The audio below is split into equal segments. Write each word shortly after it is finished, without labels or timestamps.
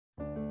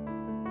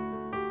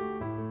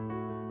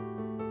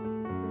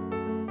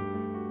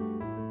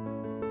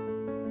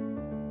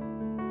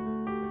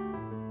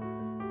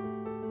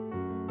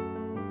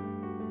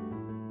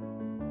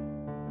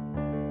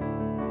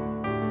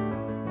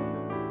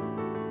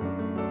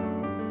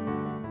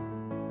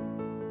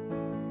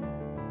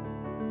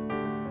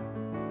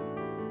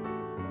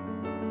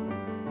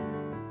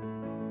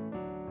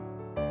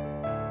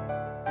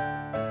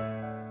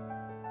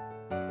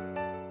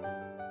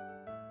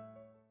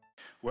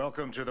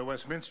Welcome to the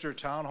Westminster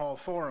Town Hall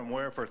Forum,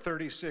 where for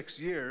 36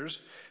 years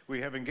we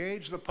have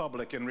engaged the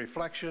public in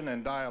reflection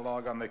and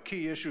dialogue on the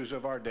key issues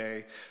of our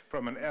day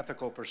from an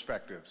ethical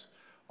perspective.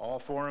 All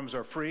forums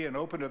are free and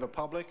open to the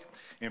public.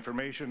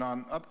 Information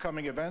on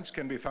upcoming events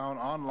can be found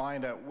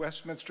online at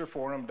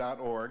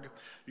westminsterforum.org.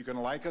 You can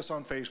like us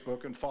on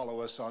Facebook and follow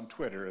us on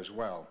Twitter as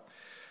well.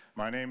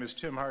 My name is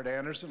Tim Hart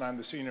Anderson. I'm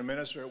the senior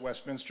minister at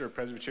Westminster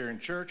Presbyterian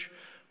Church,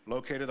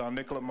 located on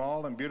Nicollet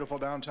Mall in beautiful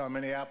downtown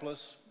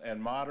Minneapolis,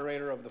 and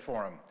moderator of the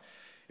forum.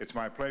 It's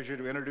my pleasure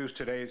to introduce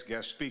today's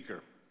guest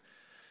speaker.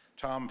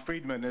 Tom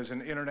Friedman is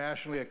an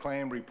internationally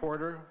acclaimed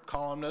reporter,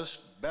 columnist,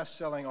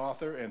 best-selling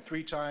author, and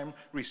three-time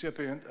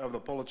recipient of the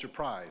Pulitzer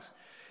Prize.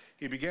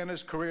 He began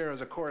his career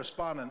as a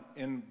correspondent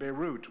in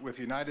Beirut with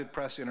United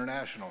Press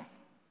International.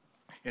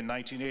 In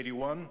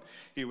 1981,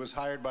 he was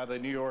hired by the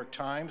New York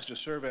Times to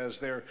serve as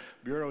their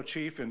bureau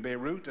chief in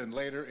Beirut and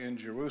later in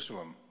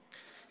Jerusalem.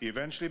 He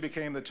eventually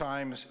became the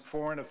Times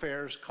Foreign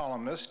Affairs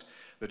columnist,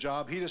 the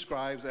job he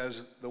describes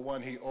as the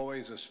one he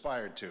always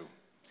aspired to.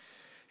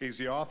 He's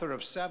the author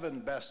of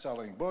 7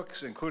 best-selling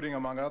books, including,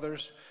 among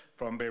others,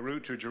 From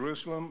Beirut to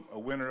Jerusalem, a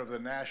winner of the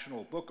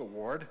National Book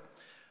Award,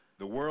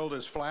 The World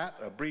is Flat,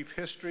 A Brief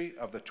History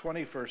of the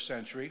 21st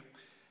Century,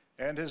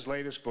 and his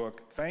latest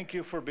book, Thank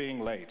You for Being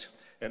Late,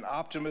 An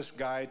Optimist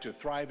Guide to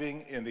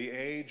Thriving in the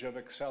Age of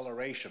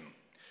Acceleration.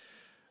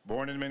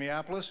 Born in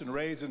Minneapolis and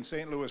raised in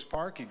St. Louis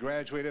Park, he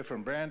graduated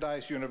from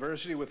Brandeis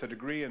University with a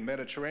degree in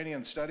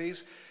Mediterranean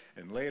Studies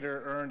and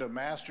later earned a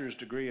master's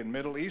degree in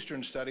Middle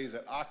Eastern Studies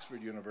at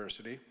Oxford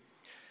University.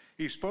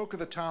 He spoke at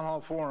the Town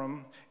Hall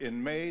Forum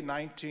in May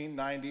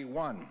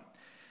 1991,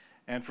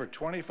 and for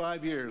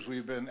 25 years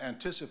we've been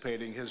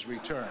anticipating his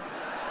return.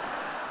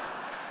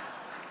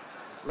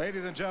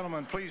 Ladies and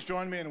gentlemen, please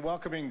join me in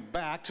welcoming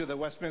back to the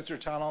Westminster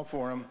Town Hall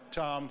Forum,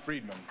 Tom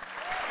Friedman.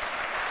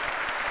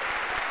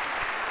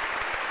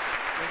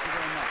 Thank you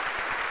very much.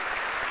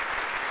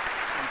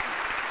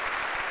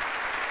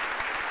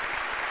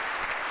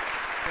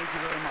 Thank you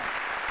very much.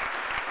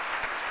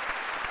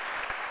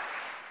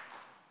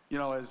 You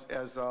know,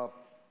 as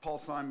Paul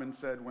Simon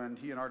said when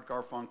he and Art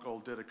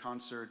Garfunkel did a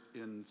concert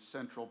in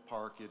Central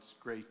Park, it's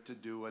great to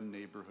do a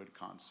neighborhood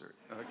concert,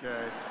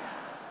 okay?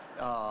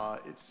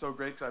 It's so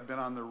great because I've been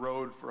on the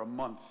road for a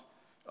month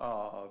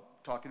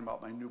talking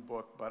about my new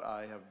book, but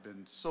I have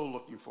been so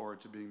looking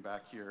forward to being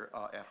back here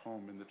at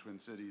home in the Twin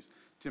Cities.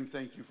 Tim,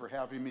 thank you for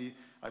having me.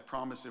 I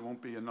promise it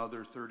won't be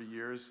another 30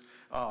 years.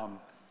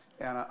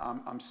 And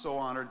I'm so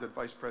honored that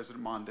Vice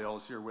President Mondale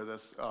is here with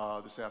us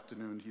this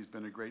afternoon. He's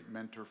been a great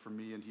mentor for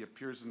me, and he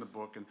appears in the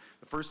book. And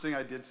the first thing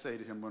I did say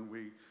to him when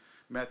we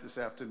met this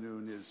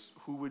afternoon is,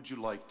 who would you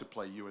like to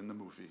play you in the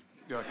movie?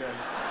 Okay?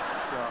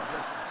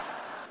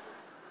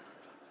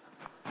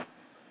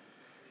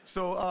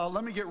 So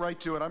let me get right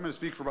to it. I'm going to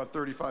speak for about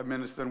 35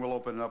 minutes, then we'll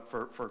open it up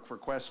for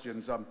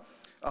questions.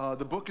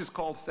 The book is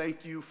called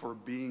Thank You for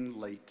Being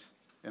Late,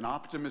 An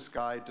Optimist's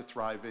Guide to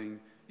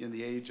Thriving in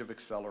the Age of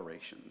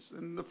Accelerations.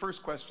 And the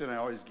first question I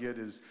always get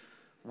is,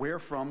 where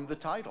from the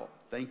title?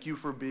 Thank you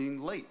for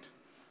being late.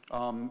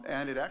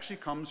 And it actually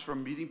comes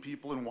from meeting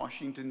people in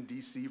Washington,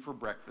 D.C. for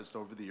breakfast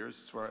over the years.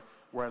 It's where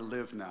I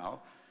live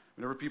now.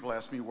 Whenever people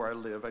ask me where I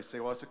live, I say,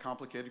 well, it's a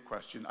complicated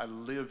question. I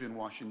live in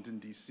Washington,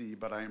 D.C.,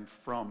 but I am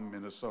from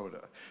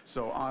Minnesota.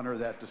 So honor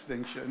that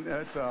distinction.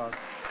 It's,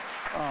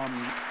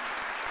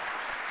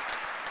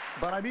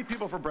 but I meet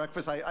people for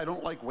breakfast. I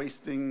don't like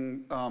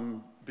wasting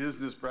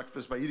business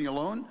breakfast by eating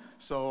alone,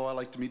 so I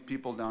like to meet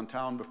people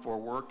downtown before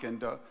work.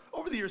 And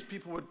over the years,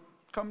 people would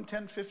come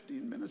 10,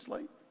 15 minutes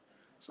late.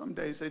 Some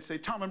days they'd say,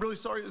 Tom, I'm really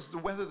sorry. This is the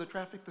weather, the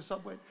traffic, the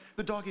subway.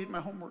 The dog ate my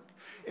homework.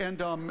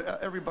 And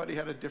everybody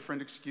had a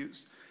different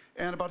excuse.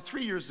 And about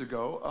 3 years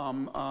ago,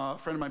 a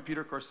friend of mine,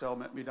 Peter Corcel,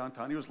 met me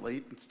downtown. He was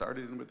late and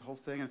started in with the whole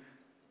thing. And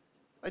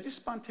I just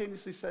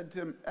spontaneously said to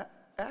him,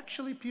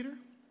 actually, Peter,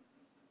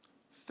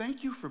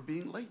 thank you for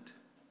being late.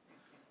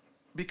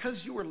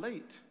 Because you were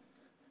late,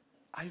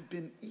 I've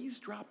been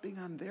eavesdropping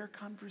on their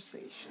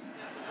conversation.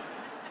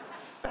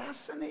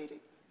 Fascinating.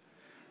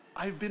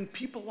 I've been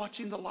people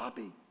watching the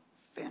lobby.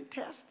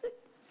 Fantastic.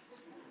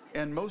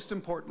 And most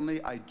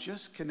importantly, I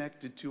just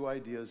connected 2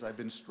 ideas I've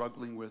been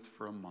struggling with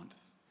for a month.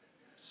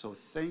 So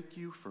thank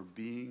you for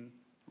being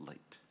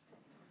late.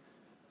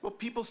 Well,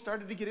 people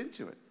started to get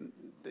into it.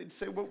 They'd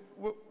say, well,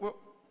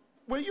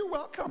 you're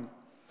welcome.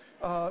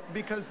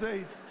 Because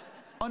they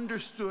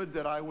understood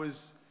that I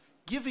was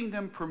giving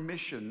them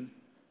permission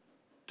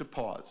to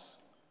pause,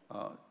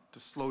 to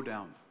slow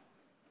down,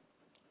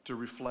 to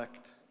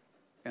reflect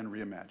and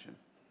reimagine.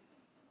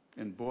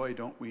 And boy,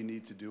 don't we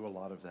need to do a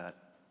lot of that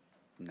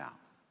now.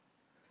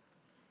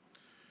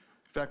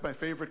 In fact, my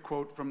favorite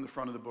quote from the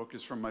front of the book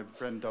is from my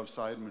friend Dov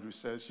Seidman, who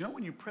says, you know,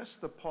 when you press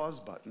the pause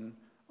button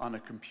on a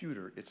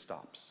computer, it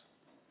stops.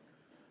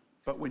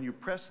 But when you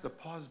press the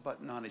pause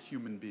button on a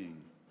human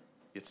being,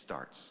 it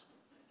starts.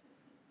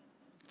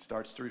 It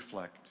starts to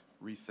reflect,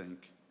 rethink,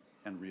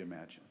 and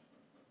reimagine.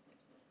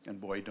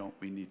 And boy, don't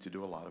we need to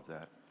do a lot of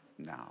that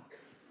now.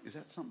 Is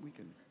that something we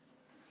can?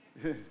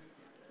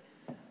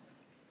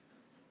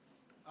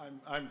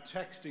 I'm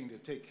texting to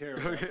take care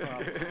of that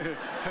problem.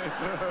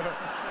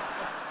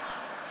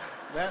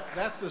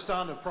 That's the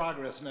sound of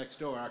progress next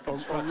door, our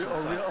construction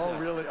site.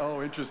 Really?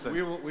 Oh, interesting.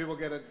 We will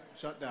get it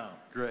shut down.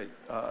 Great.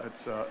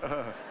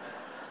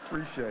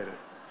 Appreciate it.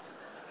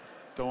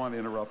 Don't want to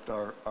interrupt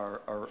our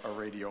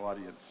radio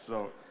audience.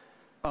 So,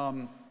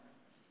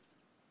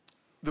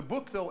 the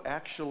book, though,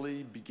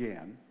 actually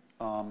began,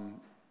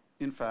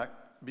 in fact,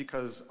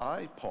 because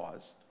I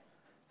paused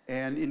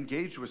and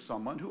engaged with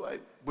someone who I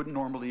wouldn't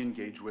normally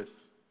engage with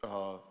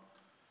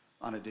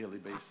on a daily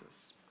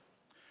basis.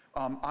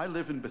 I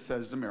live in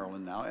Bethesda,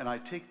 Maryland now, and I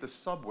take the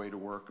subway to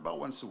work about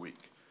once a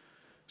week.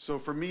 So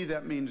for me,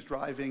 that means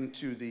driving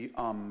to the,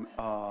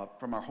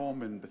 from our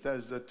home in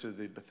Bethesda to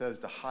the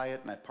Bethesda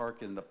Hyatt, and I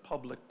park in the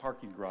public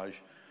parking garage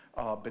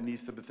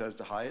beneath the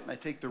Bethesda Hyatt, and I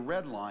take the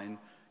red line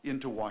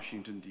into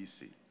Washington,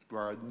 D.C.,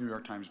 where our New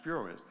York Times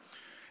bureau is.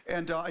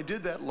 And I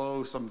did that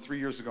low some 3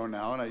 years ago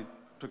now, and I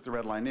took the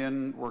red line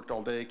in, worked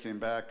all day, came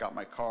back, got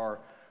my car,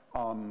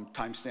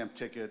 timestamp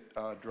ticket,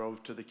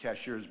 drove to the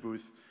cashier's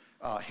booth,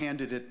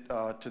 handed it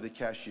to the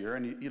cashier,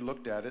 and he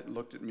looked at it and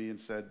looked at me and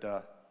said,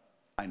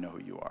 I know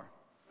who you are.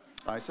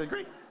 I said,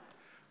 great.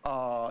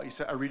 He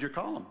said, I read your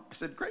column. I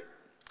said, great.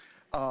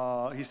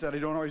 He said, I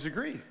don't always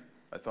agree.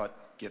 I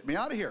thought, get me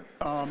out of here.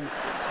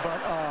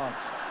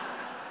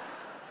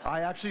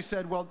 I actually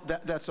said, well,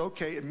 that's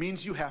okay. It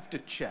means you have to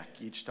check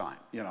each time,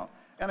 you know.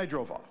 And I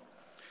drove off.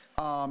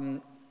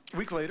 A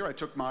week later, I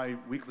took my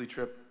weekly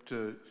trip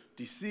to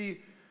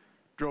D.C.,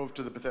 drove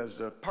to the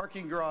Bethesda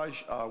parking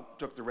garage,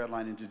 took the red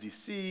line into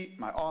D.C.,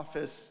 my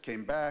office,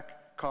 came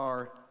back,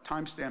 car,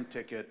 timestamp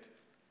ticket,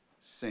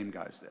 same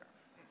guy's there.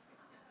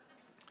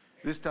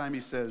 This time he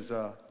says,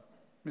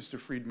 Mr.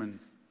 Friedman,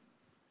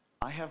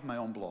 I have my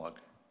own blog.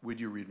 Would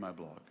you read my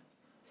blog?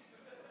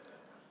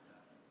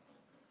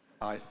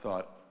 I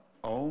thought,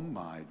 oh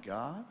my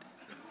God,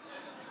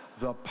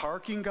 the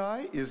parking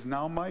guy is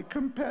now my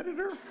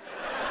competitor?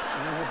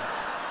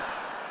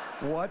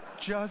 What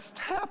just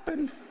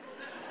happened?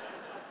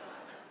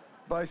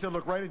 But I said,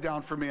 look, write it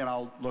down for me and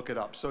I'll look it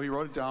up. So he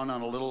wrote it down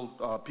on a little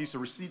piece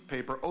of receipt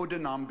paper,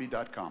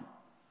 odenambi.com.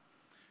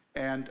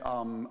 And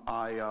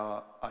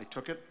I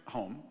took it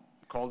home,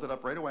 called it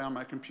up right away on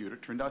my computer.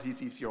 Turned out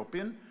he's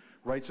Ethiopian,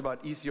 writes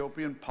about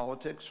Ethiopian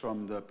politics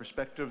from the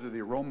perspective of the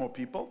Oromo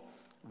people,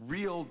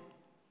 real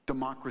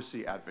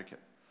democracy advocate.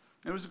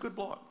 And it was a good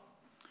blog.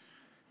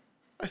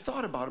 I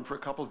thought about him for a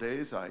couple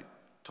days. I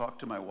talked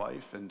to my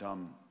wife, and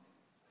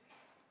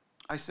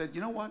I said,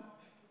 you know what?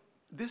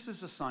 This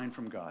is a sign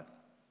from God.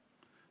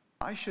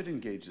 I should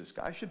engage this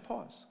guy. I should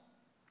pause.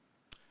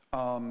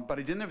 But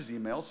I didn't have his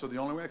email, so the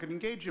only way I could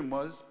engage him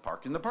was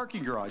park in the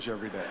parking garage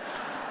every day.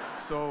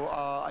 So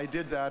I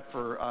did that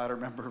for, I don't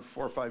remember,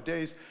 4 or 5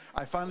 days.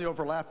 I finally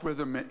overlapped with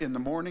him in the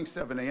morning,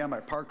 7 a.m. I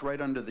parked right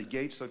under the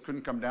gate so it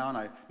couldn't come down.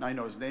 I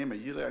know his name,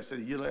 Ayile. I said,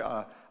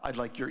 Ayile, I'd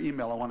like your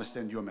email. I want to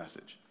send you a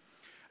message.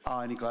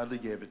 And he gladly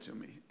gave it to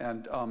me.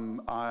 And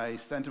I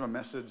sent him a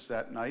message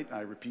that night.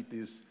 I repeat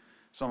these,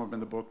 some of them in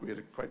the book. We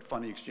had quite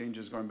funny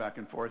exchanges going back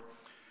and forth.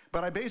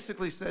 But I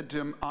basically said to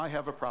him, I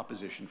have a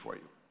proposition for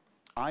you.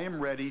 I am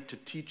ready to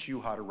teach you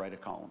how to write a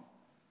column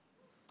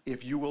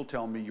if you will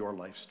tell me your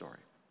life story.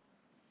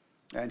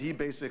 And he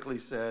basically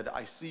said,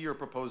 I see you're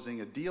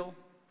proposing a deal.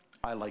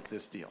 I like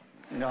this deal.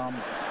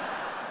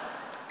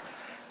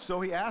 So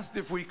he asked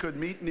if we could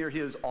meet near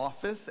his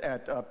office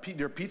at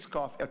near Pete's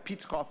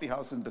Coffee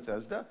House in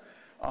Bethesda,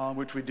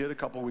 which we did a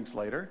couple weeks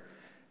later.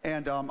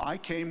 And I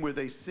came with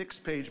a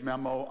 6-page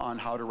memo on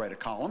how to write a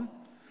column.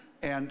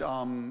 And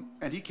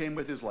he came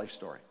with his life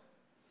story.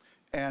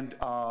 And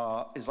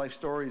his life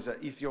story is an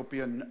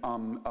Ethiopian,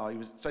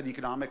 he studied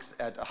economics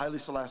at Haile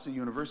Selassie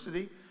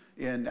University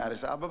in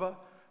Addis Ababa.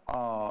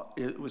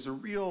 It was a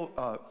real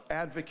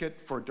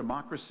advocate for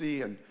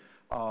democracy and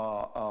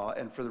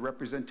for the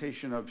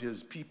representation of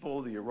his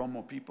people, the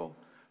Oromo people,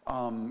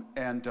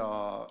 and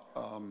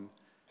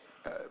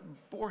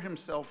bore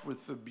himself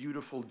with the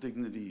beautiful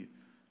dignity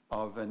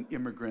of an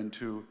immigrant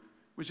who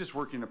was just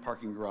working in a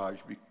parking garage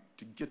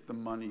to get the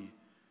money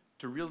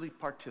to really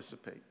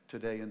participate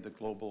today in the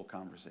global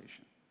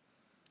conversation.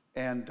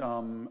 And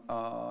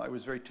I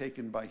was very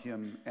taken by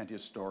him and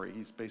his story.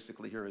 He's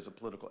basically here as a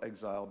political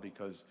exile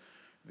because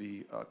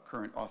the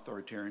current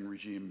authoritarian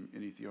regime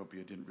in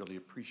Ethiopia didn't really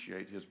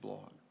appreciate his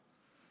blog.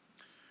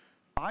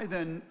 I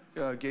then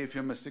gave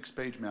him a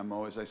 6-page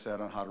memo, as I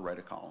said, on how to write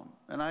a column.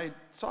 And I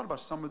thought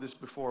about some of this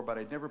before, but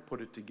I'd never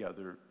put it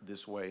together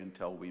this way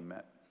until we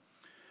met.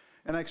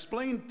 And I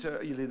explained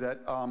to Ili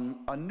that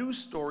a news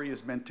story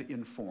is meant to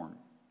inform.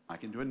 I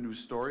can do a news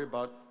story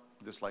about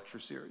this lecture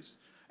series,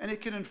 and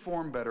it can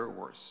inform better or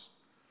worse.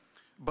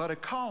 But a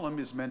column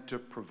is meant to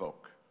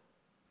provoke.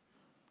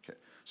 Okay.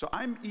 So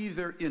I'm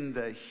either in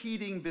the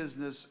heating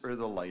business or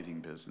the lighting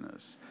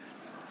business.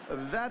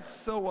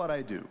 That's what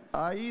I do.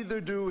 I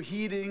either do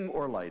heating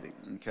or lighting,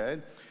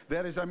 okay?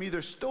 That is, I'm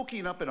either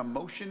stoking up an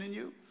emotion in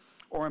you,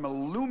 or I'm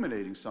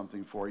illuminating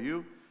something for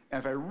you. And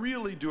if I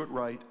really do it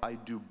right, I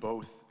do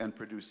both and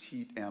produce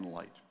heat and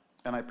light.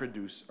 And I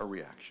produce a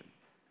reaction.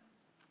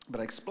 But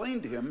I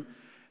explained to him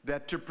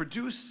that to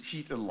produce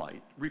heat and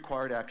light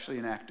required actually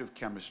an act of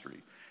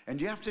chemistry. And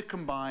you have to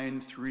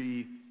combine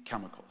three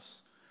chemicals.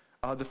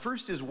 The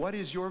first is, what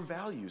is your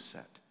value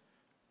set?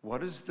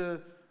 What is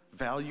the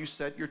value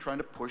set you're trying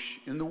to push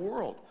in the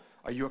world?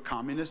 Are you a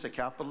communist, a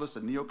capitalist,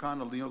 a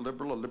neocon, a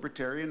neoliberal, a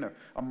libertarian,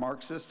 a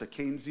Marxist, a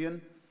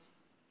Keynesian?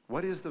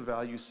 What is the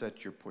value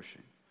set you're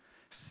pushing?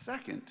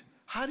 Second,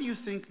 how do you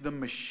think the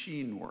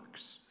machine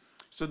works?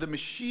 So the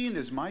machine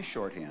is my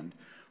shorthand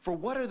for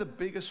what are the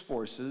biggest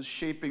forces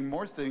shaping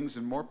more things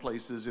in more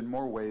places, in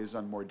more ways,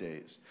 on more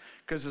days.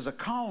 Because as a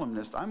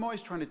columnist, I'm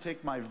always trying to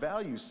take my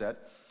value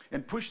set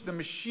and push the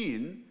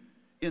machine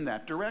in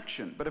that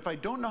direction. But if I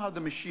don't know how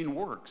the machine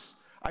works,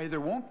 I either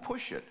won't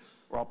push it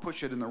or I'll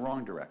push it in the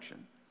wrong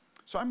direction.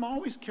 So I'm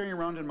always carrying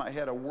around in my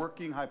head a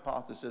working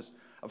hypothesis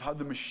of how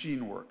the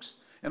machine works.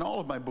 And all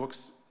of my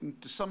books,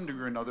 to some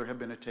degree or another, have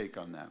been a take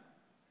on that.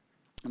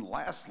 And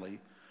lastly,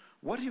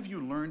 what have you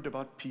learned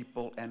about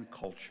people and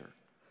culture?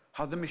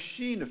 How the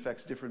machine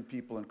affects different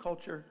people and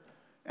culture,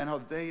 and how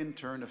they in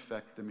turn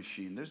affect the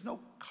machine. There's no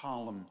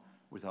column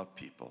without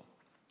people,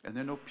 and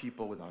there are no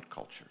people without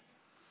culture.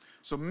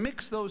 So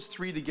mix those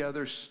three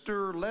together,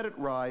 stir, let it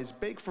rise,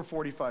 bake for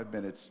 45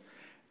 minutes,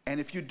 and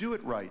if you do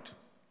it right,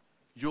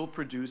 you'll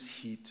produce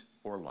heat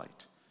or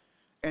light.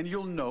 And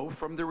you'll know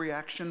from the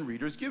reaction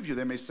readers give you.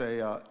 They may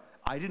say,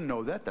 I didn't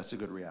know that, that's a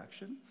good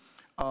reaction.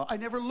 I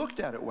never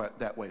looked at it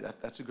that way,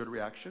 that's a good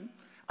reaction.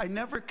 I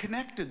never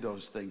connected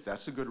those things,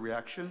 that's a good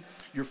reaction.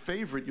 Your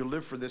favorite, You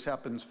Live for This,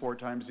 happens 4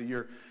 times a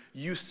year.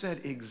 You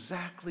said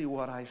exactly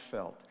what I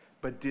felt,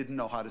 but didn't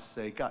know how to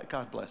say,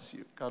 God bless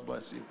you, God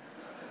bless you.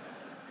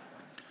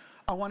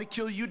 I want to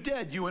kill you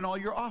dead, you and all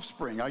your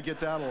offspring. I get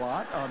that a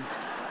lot.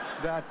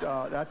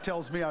 That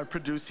tells me I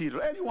produce heat.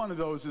 Any one of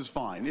those is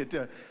fine.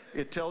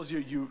 It tells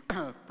you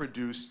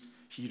produced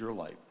heat or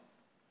light.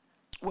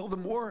 Well, the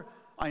more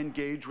I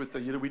engage with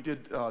we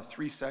did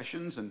 3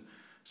 sessions and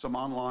some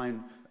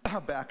online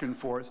back and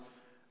forth,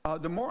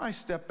 the more I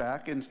stepped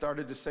back and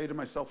started to say to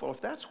myself, well, if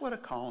that's what a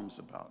column's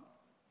about,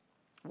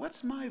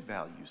 what's my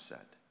value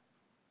set?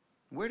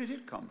 Where did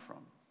it come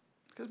from?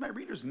 Because my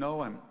readers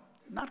know I'm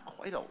not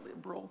quite a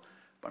liberal,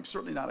 but I'm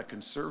certainly not a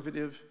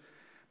conservative.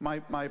 My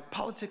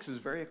politics is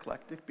very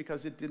eclectic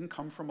because it didn't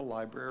come from a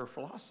library or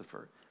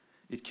philosopher.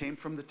 It came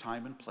from the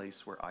time and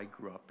place where I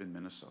grew up in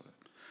Minnesota.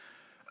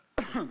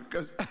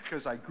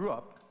 Because I grew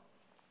up,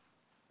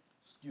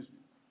 excuse me.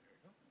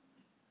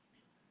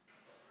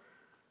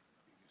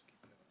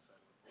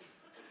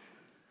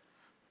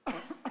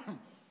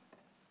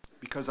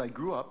 Because I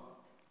grew up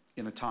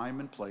in a time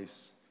and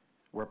place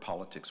where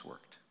politics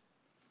worked.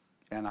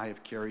 And I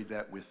have carried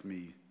that with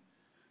me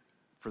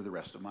for the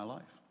rest of my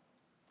life.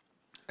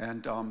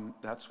 And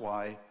that's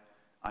why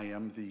I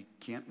am the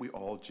can't we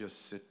all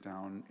just sit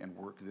down and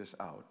work this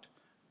out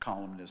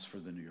columnist for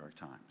the New York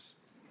Times.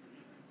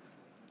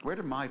 Where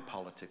do my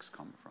politics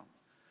come from?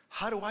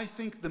 How do I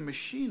think the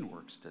machine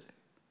works today?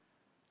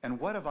 And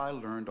what have I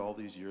learned all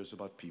these years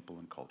about people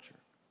and culture?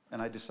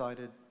 And I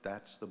decided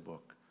that's the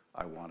book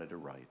I wanted to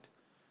write.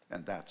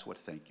 And that's what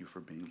Thank You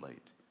for Being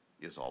Late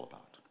is all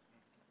about.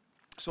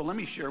 So let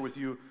me share with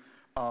you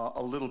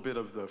a little bit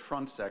of the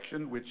front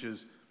section, which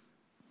is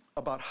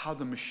about how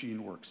the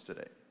machine works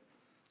today.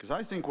 Because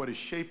I think what is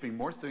shaping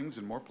more things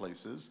in more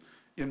places,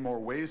 in more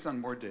ways on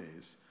more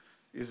days,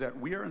 is that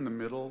we are in the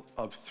middle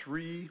of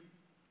 3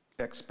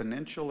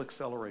 exponential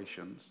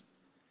accelerations,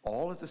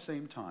 all at the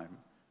same time,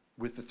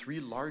 with the 3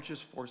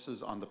 largest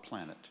forces on the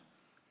planet,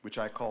 which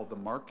I call the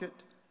market,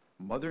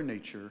 Mother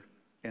Nature,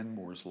 and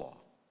Moore's Law.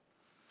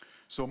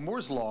 So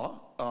Moore's Law,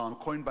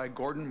 coined by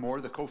Gordon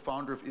Moore, the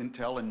co-founder of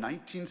Intel in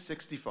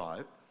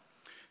 1965,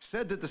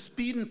 said that the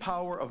speed and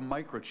power of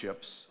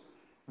microchips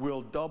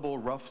will double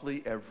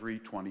roughly every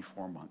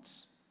 24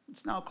 months.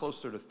 It's now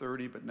closer to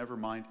 30, but never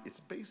mind,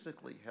 it's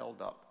basically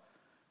held up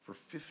for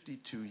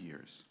 52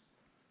 years.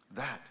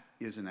 That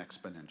is an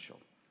exponential.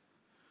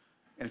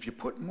 And if you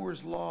put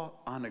Moore's Law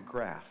on a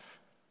graph,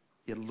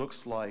 it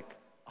looks like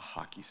a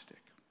hockey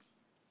stick.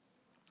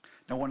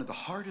 Now, one of the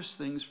hardest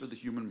things for the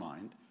human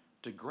mind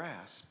to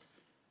grasp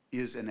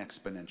is an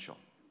exponential.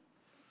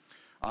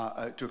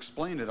 To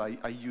explain it,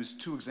 I use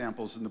 2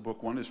 examples in the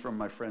book. One is from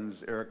my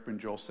friends Eric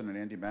Brynjolfsson and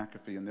Andy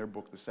McAfee in their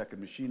book, The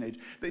Second Machine Age.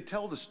 They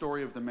tell the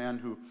story of the man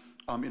who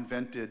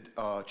invented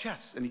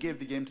chess, and he gave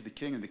the game to the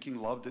king, and the king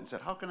loved it and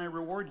said, "How can I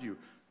reward you,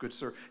 good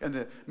sir?" And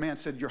the man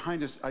said, "Your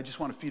Highness, I just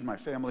want to feed my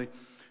family."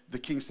 The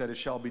king said, "It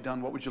shall be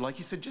done. What would you like?"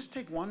 He said, "Just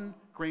take 1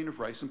 grain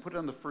of rice and put it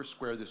on the first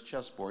square of this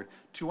chessboard,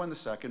 2 on the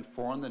second,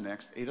 4 on the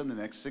next, 8 on the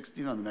next,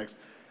 16 on the next.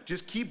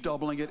 Just keep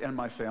doubling it and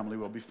my family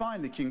will be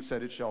fine." The king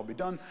said, "It shall be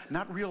done,"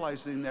 not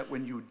realizing that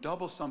when you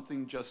double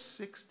something just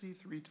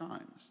 63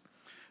 times,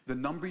 the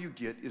number you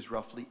get is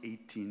roughly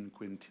 18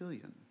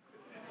 quintillion.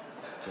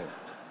 Okay.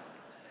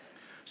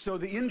 So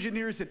the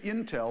engineers at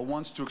Intel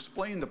wants to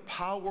explain the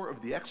power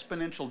of the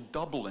exponential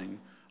doubling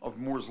of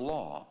Moore's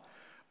Law.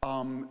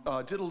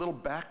 Did a little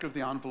back of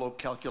the envelope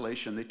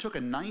calculation. They took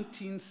a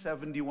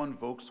 1971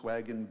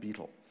 Volkswagen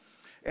Beetle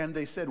and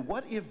they said,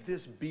 what if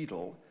this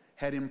Beetle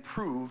had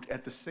improved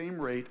at the same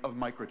rate of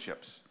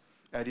microchips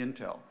at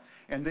Intel.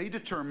 And they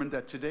determined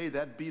that today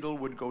that Beetle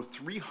would go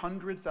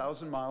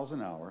 300,000 miles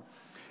an hour,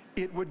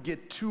 it would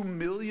get 2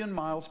 million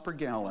miles per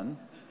gallon,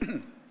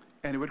 and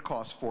it would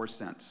cost 4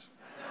 cents.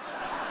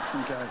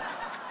 Okay?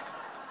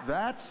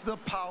 That's the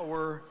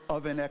power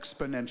of an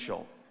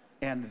exponential.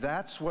 And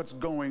that's what's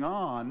going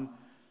on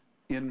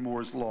in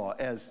Moore's Law.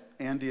 As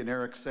Andy and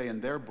Eric say in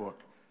their book,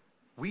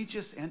 we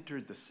just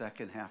entered the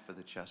second half of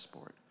the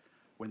chessboard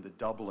when the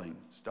doubling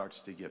starts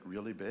to get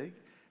really big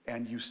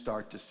and you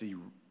start to see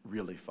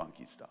really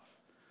funky stuff.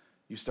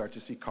 You start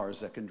to see cars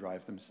that can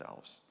drive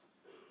themselves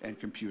and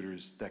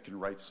computers that can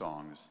write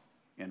songs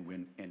and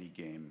win any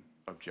game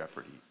of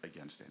Jeopardy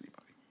against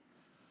anybody.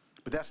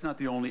 But that's not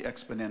the only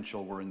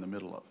exponential we're in the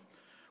middle of.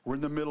 We're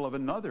in the middle of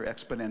another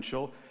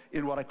exponential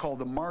in what I call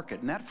the market.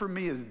 And that for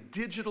me is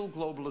digital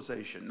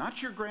globalization,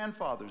 not your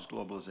grandfather's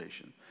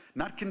globalization,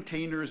 not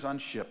containers on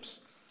ships.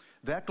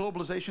 That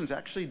globalization is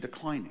actually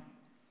declining.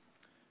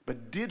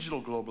 But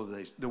digital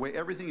globalization, the way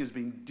everything is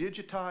being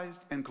digitized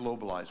and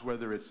globalized,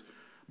 whether it's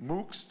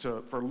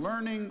MOOCs for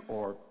learning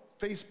or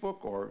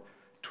Facebook or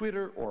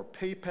Twitter or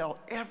PayPal,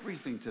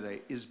 everything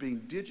today is being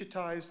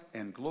digitized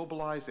and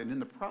globalized, and in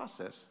the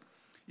process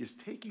is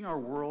taking our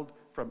world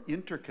from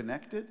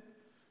interconnected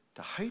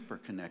to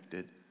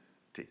hyper-connected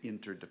to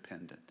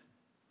interdependent.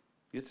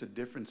 It's a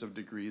difference of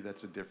degree,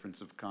 that's a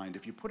difference of kind.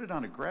 If you put it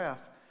on a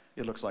graph,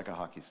 it looks like a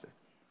hockey stick.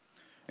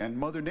 And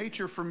Mother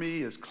Nature for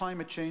me is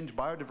climate change,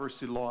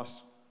 biodiversity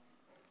loss,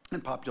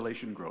 and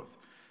population growth.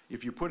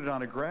 If you put it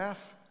on a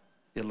graph,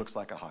 it looks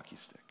like a hockey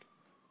stick.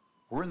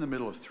 We're in the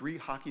middle of 3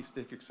 hockey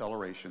stick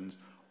accelerations,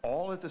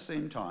 all at the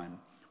same time,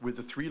 with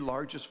the 3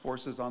 largest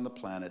forces on the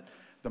planet,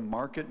 the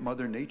market,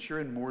 Mother Nature,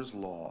 and Moore's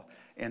Law.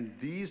 And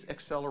these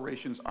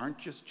accelerations aren't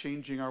just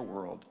changing our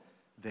world,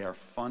 they are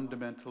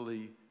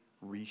fundamentally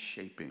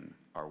reshaping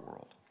our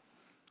world.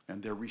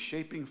 And they're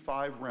reshaping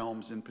 5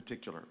 realms in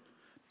particular: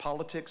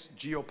 politics,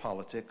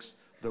 geopolitics,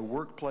 the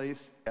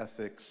workplace,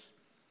 ethics,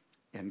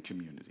 and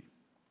community.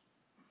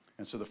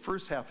 And so the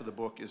first half of the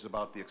book is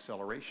about the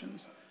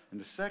accelerations, and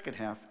the second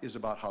half is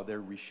about how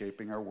they're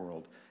reshaping our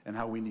world and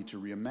how we need to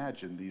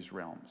reimagine these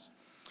realms.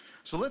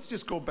 So let's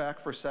just go back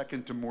for a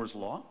second to Moore's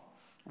Law,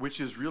 which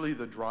is really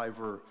the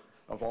driver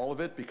of all of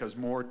it, because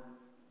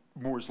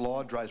Moore's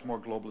Law drives more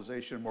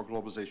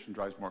globalization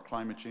drives more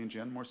climate change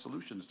and more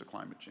solutions to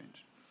climate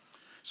change.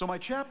 So my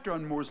chapter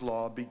on Moore's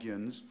Law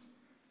begins,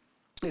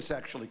 it's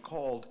actually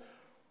called,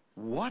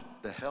 What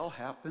the Hell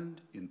Happened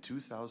in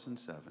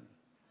 2007?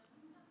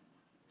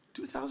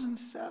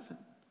 2007.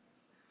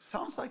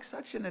 Sounds like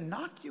such an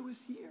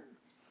innocuous year.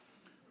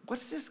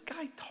 What's this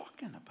guy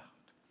talking about?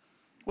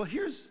 Well,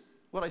 here's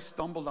what I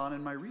stumbled on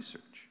in my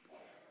research.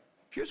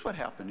 Here's what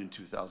happened in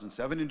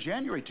 2007. In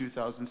January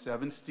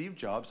 2007, Steve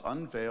Jobs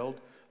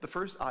unveiled the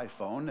first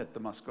iPhone at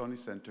the Moscone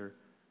Center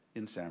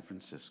in San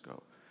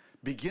Francisco,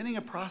 beginning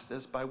a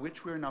process by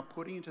which we are now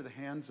putting into the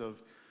hands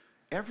of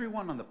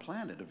everyone on the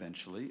planet,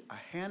 eventually,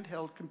 a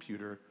handheld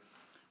computer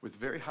with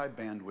very high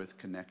bandwidth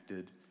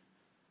connected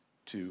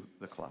to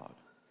the cloud.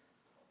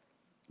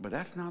 But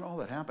that's not all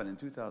that happened in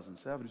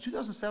 2007. In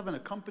 2007, a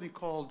company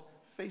called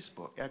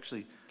Facebook,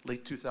 actually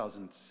late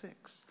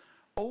 2006,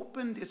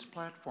 opened its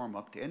platform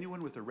up to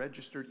anyone with a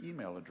registered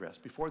email address.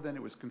 Before then,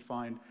 it was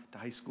confined to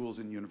high schools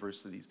and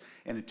universities.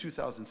 And in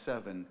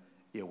 2007,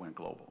 it went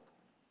global.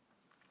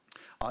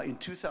 In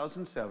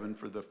 2007,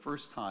 for the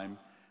first time,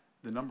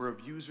 the number of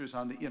users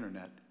on the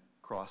internet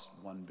crossed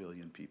 1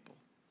 billion people.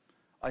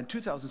 In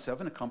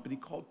 2007, a company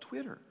called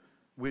Twitter,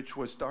 which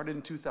was started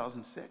in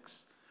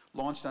 2006,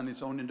 launched on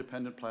its own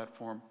independent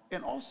platform,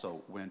 and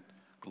also went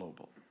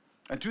global.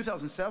 In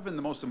 2007,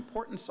 the most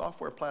important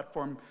software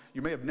platform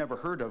you may have never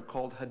heard of,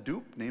 called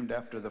Hadoop, named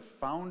after the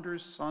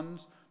founder's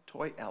son's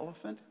toy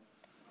elephant,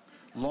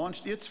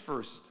 launched its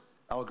first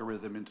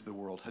algorithm into the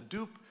world.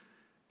 Hadoop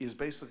is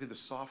basically the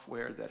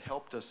software that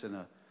helped us in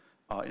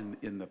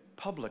the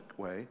public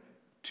way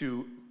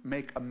to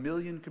make 1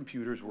 million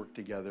computers work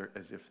together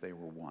as if they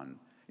were one.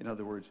 In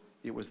other words,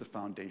 it was the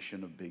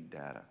foundation of big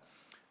data.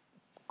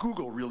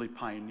 Google really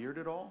pioneered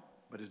it all,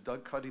 but as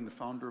Doug Cutting, the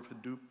founder of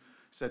Hadoop,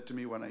 said to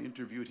me when I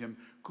interviewed him,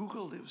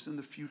 Google lives in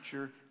the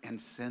future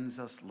and sends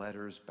us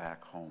letters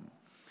back home.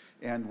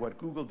 And what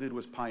Google did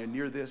was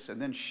pioneer this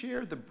and then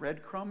share the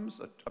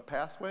breadcrumbs, a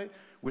pathway,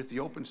 with the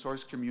open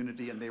source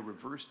community, and they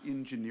reverse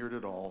engineered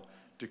it all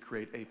to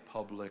create a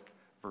public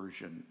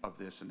version of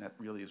this, and that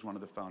really is one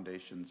of the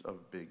foundations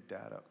of big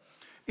data.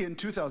 In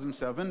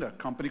 2007, a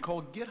company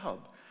called GitHub,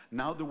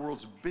 now the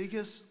world's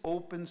biggest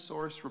open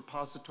source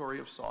repository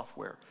of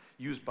software,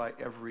 used by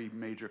every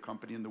major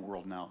company in the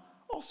world now,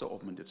 also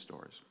opened its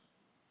doors.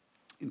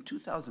 In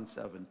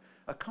 2007,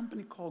 a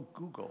company called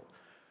Google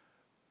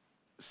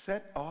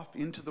set off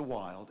into the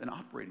wild an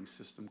operating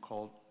system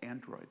called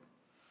Android.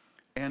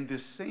 And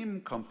this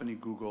same company,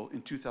 Google,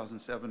 in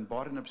 2007,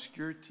 bought an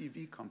obscure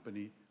TV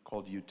company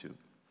called YouTube.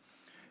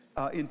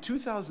 In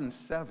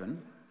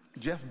 2007,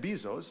 Jeff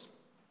Bezos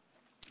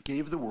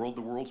gave the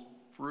world's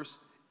first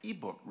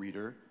ebook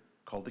reader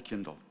called the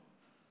Kindle.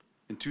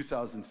 In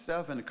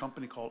 2007, a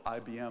company called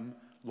IBM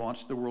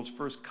launched the world's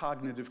first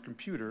cognitive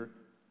computer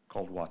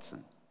called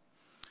Watson.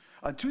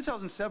 In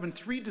 2007,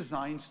 3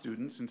 design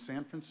students in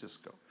San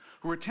Francisco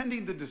who were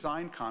attending the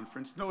design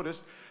conference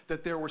noticed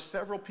that there were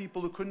several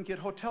people who couldn't get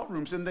hotel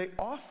rooms, and they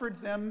offered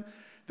them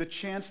the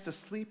chance to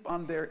sleep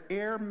on their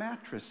air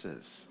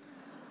mattresses.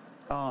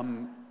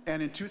 And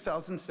in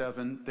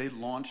 2007, they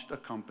launched a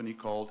company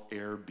called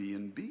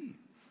Airbnb.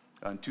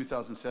 In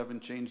 2007,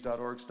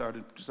 Change.org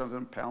started,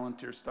 2007,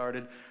 Palantir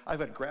started. I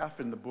have a graph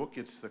in the book.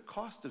 It's the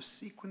cost of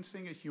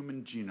sequencing a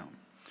human genome.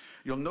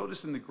 You'll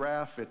notice in the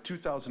graph at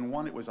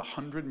 2001, it was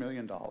 $100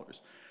 million.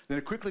 Then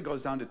it quickly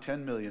goes down to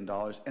 $10 million,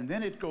 and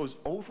then it goes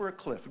over a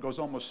cliff. It goes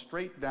almost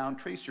straight down.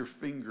 Trace your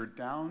finger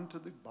down to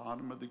the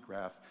bottom of the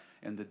graph,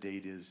 and the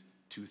date is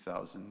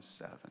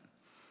 2007,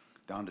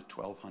 down to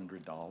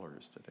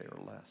 $1,200 today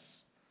or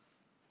less.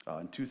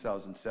 In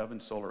 2007,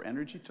 solar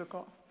energy took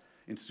off.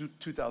 In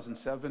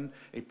 2007,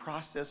 a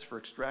process for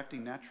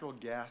extracting natural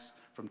gas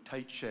from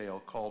tight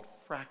shale called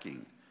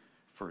fracking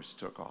first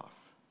took off.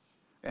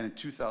 And in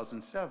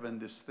 2007,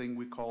 this thing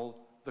we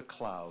call the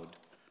cloud,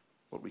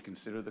 what we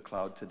consider the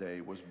cloud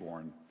today, was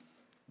born.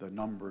 The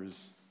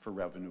numbers for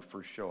revenue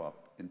first show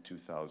up in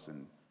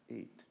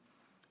 2008.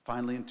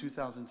 Finally, in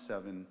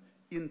 2007,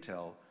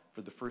 Intel,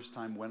 for the first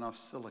time, went off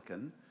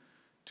silicon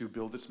to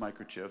build its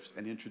microchips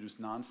and introduce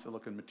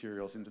non-silicon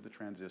materials into the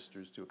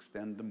transistors to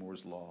extend the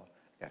Moore's law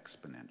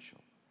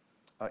exponential.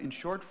 In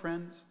short,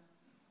 friends,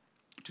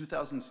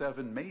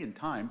 2007 may in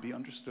time be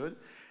understood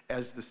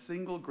as the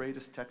single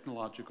greatest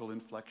technological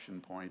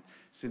inflection point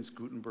since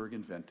Gutenberg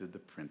invented the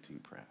printing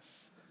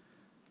press.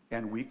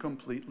 And we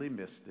completely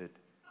missed it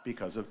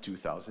because of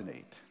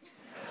 2008.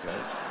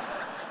 Okay?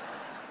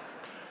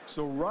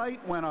 So right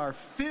when our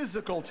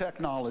physical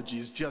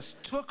technologies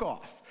just took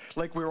off,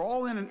 like we were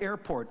all in an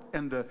airport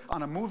and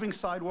on a moving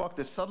sidewalk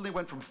that suddenly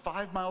went from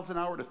 5 miles an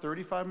hour to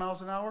 35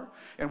 miles an hour,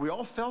 and we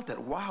all felt that,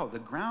 wow, the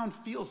ground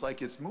feels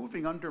like it's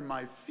moving under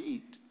my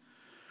feet.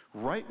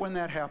 Right when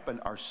that happened,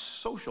 our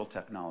social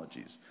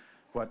technologies,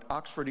 what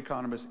Oxford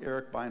economist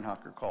Eric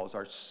Beinhocker calls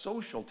our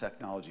social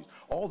technologies,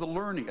 all the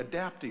learning,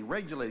 adapting,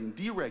 regulating,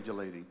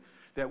 deregulating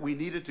that we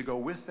needed to go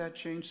with that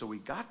change so we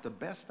got the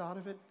best out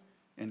of it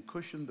and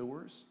cushioned the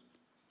worst,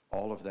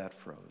 all of that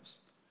froze.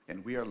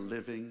 And we are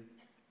living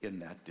in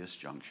that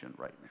disjunction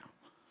right now.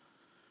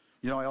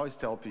 You know, I always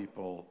tell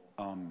people,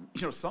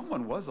 you know,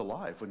 someone was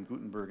alive when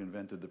Gutenberg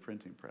invented the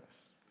printing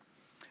press.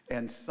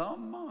 And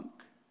some monk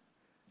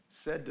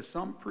said to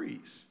some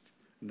priest,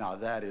 now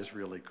that is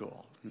really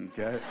cool,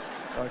 okay?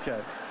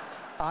 Okay.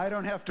 I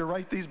don't have to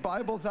write these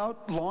Bibles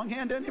out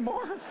longhand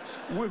anymore?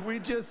 Would we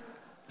just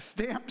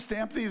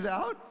stamp these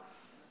out?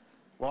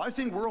 Well, I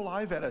think we're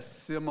alive at a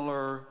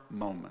similar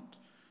moment.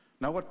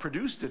 Now, what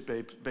produced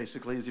it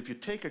basically is if you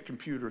take a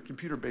computer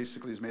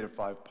basically is made of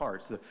 5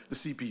 parts. The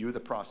CPU, the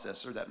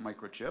processor, that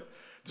microchip,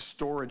 the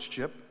storage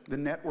chip, the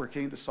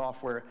networking, the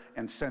software,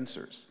 and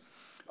sensors.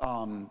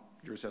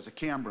 Yours has a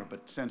camera,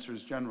 but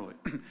sensors generally.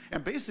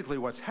 And basically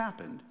what's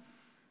happened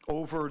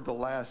over the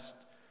last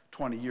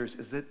 20 years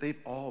is that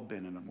they've all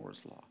been in a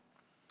Moore's law.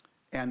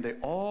 And they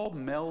all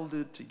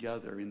melded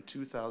together in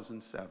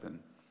 2007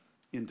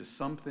 into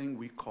something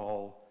we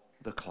call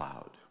the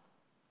cloud.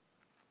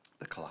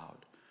 The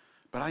cloud.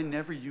 But I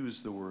never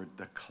use the word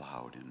the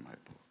cloud in my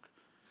book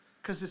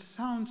because it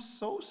sounds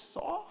so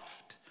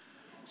soft,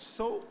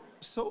 so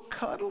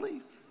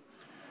cuddly,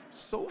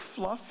 so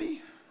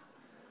fluffy.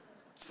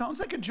 Sounds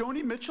like a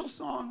Joni Mitchell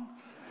song.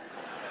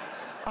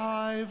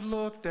 I've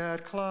looked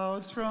at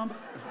clouds from...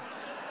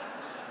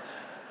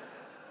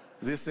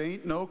 This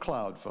ain't no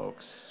cloud,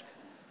 folks.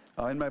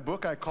 In my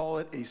book, I call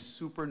it a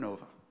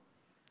supernova.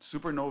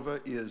 Supernova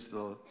is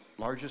the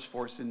largest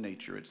force in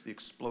nature. It's the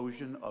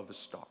explosion of a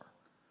star.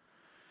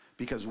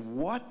 Because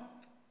what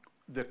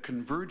the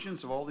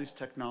convergence of all these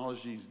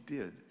technologies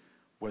did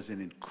was an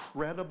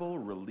incredible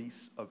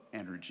release of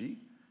energy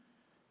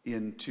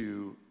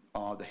into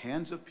the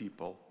hands of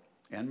people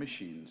and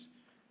machines,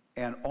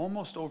 and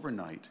almost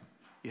overnight,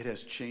 it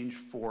has changed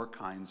 4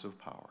 kinds of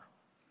power.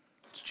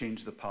 It's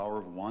changed the power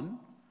of one.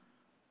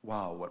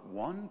 Wow, what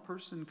one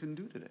person can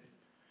do today.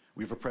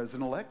 We have a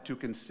president-elect who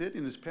can sit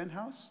in his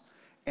penthouse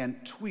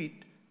and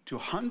tweet to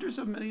hundreds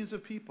of millions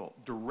of people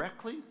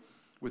directly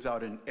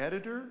without an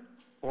editor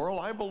or a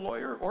libel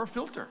lawyer or a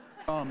filter.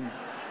 I'm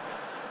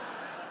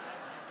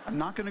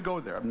not going to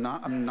go there. I'm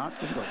not going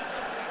to go there.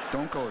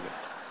 Don't go there.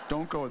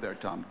 Don't go there,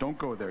 Tom. Don't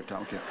go there,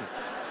 Tom. Okay.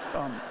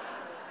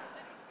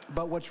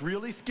 But what's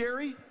really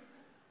scary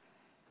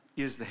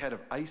is the head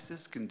of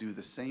ISIS can do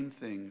the same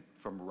thing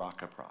from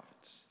Raqqa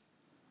province.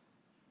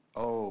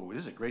 Oh,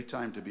 this is a great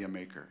time to be a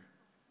maker.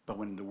 But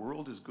when the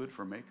world is good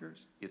for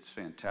makers, it's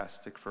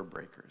fantastic for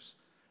breakers.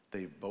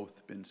 They've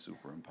both been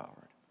super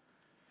empowered.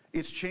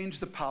 It's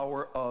changed the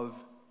power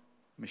of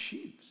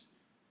machines.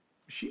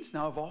 Machines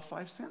now have all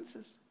 5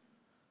 senses.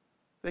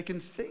 They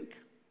can think.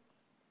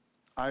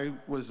 I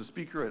was a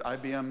speaker at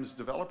IBM's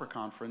developer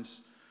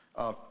conference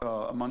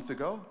a month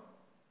ago,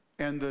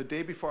 and the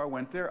day before I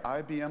went there,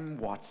 IBM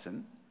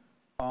Watson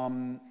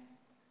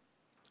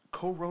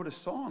co-wrote a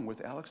song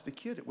with Alex the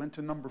Kid. It went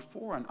to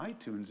 #4 on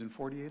iTunes in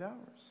 48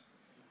 hours.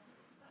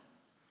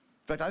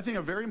 In fact, I think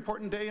a very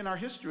important day in our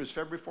history was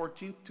February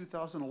 14th,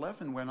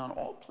 2011, when on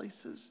all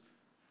places,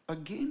 a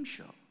game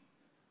show.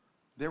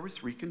 There were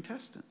 3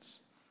 contestants.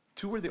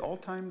 2 were the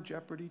all-time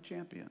Jeopardy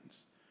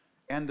champions.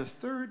 And the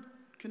 3rd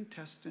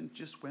contestant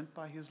just went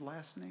by his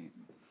last name,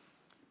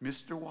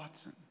 Mr.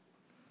 Watson.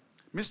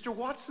 Mr.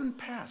 Watson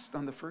passed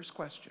on the first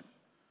question.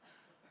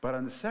 But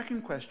on the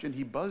second question,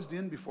 he buzzed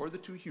in before the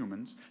 2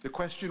 humans. The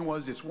question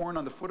was, it's worn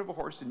on the foot of a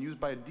horse and used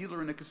by a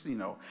dealer in a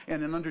casino.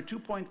 And in under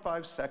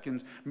 2.5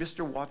 seconds,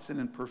 Mr. Watson,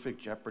 in perfect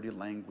Jeopardy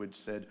language,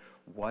 said,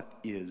 "What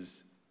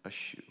is a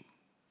shoe?"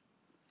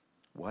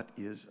 What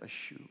is a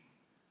shoe?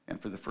 And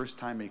for the first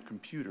time, a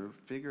computer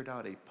figured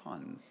out a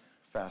pun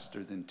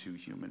faster than 2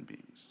 human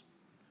beings.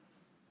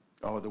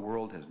 Oh, the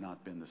world has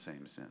not been the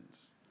same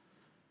since.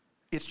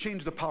 It's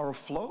changed the power of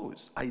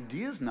flows.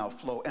 Ideas now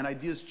flow, and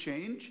ideas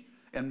change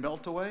and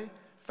melt away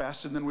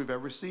faster than we've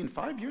ever seen.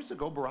 5 years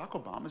ago, Barack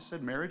Obama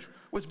said marriage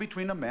was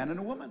between a man and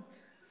a woman.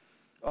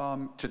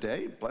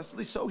 Today,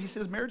 blessedly so, he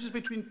says marriage is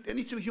between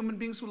any 2 human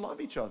beings who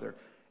love each other.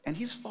 And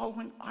he's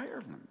following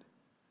Ireland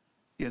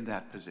in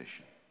that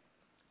position.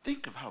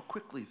 Think of how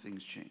quickly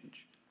things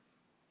change.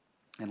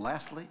 And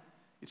lastly,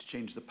 it's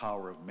changed the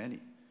power of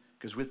many.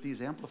 Because with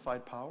these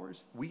amplified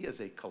powers, we as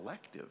a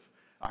collective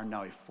are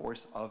now a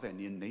force of and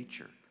in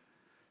nature.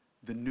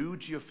 The new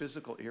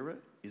geophysical era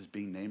is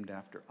being named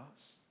after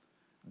us,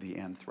 the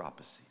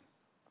Anthropocene.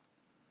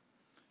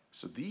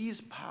 So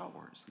these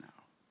powers now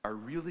are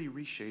really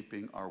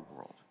reshaping our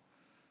world.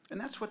 And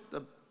that's what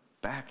the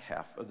back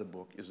half of the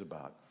book is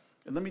about.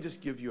 And let me just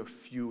give you a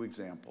few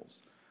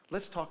examples.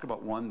 Let's talk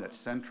about one that's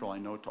central, I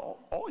know, to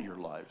all your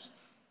lives,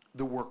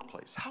 the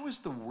workplace. How is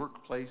the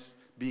workplace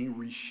being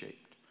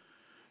reshaped?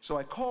 So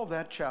I call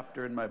that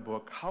chapter in my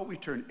book, How We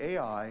Turn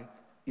AI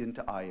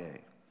into IA.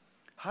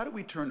 How do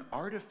we turn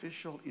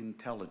artificial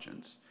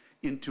intelligence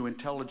into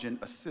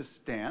intelligent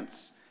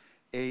assistance,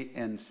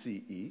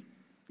 ANCE,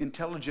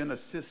 intelligent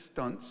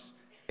assistants,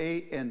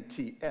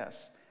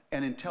 ANTS,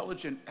 and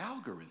intelligent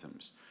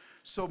algorithms,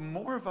 so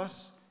more of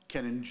us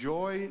can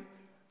enjoy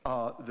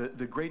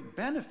the great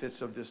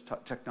benefits of this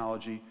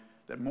technology,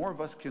 that more of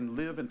us can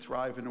live and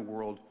thrive in a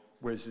world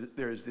where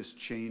there is this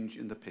change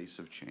in the pace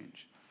of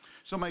change.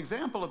 So my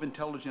example of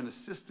intelligent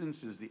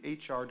assistance is the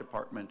HR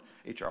department,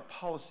 HR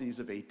policies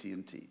of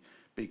AT&T.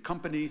 Big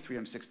company,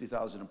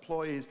 360,000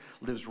 employees,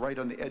 lives right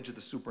on the edge of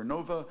the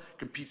supernova,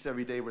 competes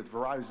every day with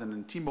Verizon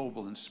and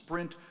T-Mobile and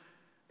Sprint.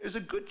 There's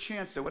a good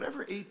chance that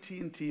whatever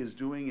AT&T is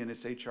doing in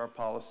its HR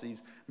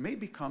policies may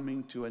be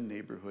coming to a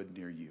neighborhood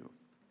near you.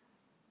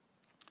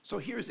 So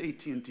here's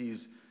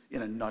AT&T's,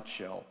 in a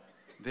nutshell,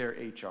 their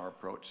HR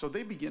approach. So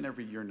they begin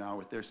every year now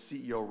with their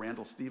CEO,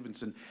 Randall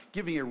Stevenson,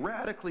 giving a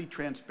radically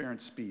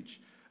transparent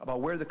speech about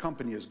where the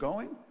company is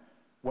going,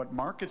 what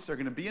markets they're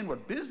going to be in,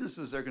 what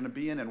businesses they're going to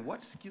be in, and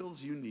what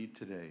skills you need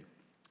today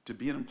to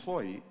be an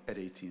employee at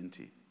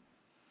AT&T.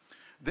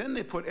 Then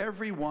they put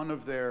every one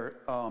of their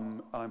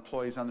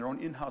employees on their own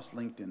in-house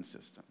LinkedIn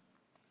system.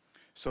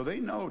 So they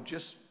know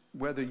just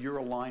whether you're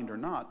aligned or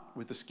not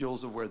with the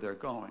skills of where they're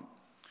going.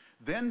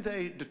 Then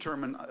they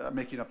determine,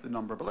 making up the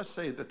number, but let's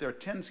say that there are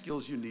 10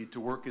 skills you need to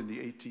work in the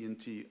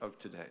AT&T of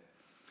today.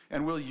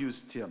 And we'll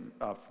use Tim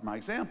for my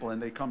example.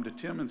 And they come to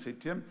Tim and say,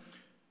 Tim,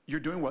 you're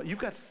doing well. You've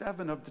got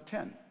 7 of the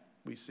 10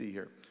 we see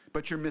here,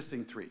 but you're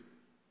missing 3.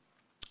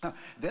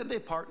 Then they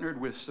partnered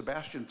with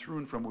Sebastian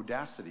Thrun from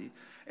Udacity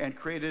and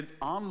created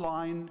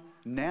online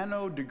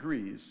nano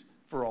degrees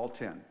for all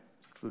 10,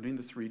 including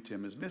the 3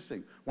 Tim is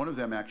missing. One of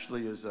them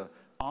actually is an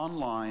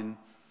online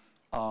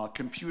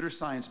computer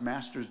science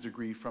master's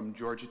degree from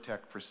Georgia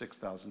Tech for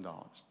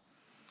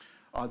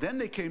 $6,000. Then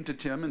they came to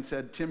Tim and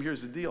said, Tim,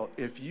 here's the deal.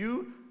 If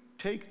you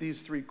take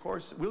these 3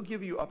 courses, we'll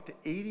give you up to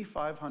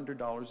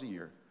 $8,500 a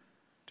year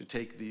to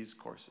take these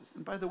courses.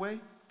 And by the way,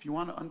 if you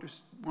want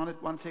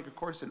to take a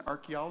course in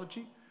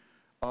archaeology,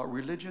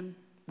 religion,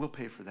 we'll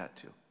pay for that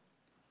too.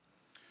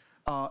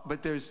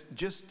 But there's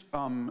just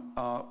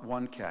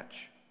one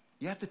catch.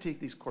 You have to take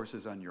these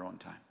courses on your own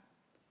time.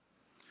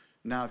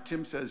 Now, if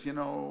Tim says, you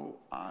know,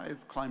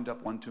 I've climbed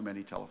up one too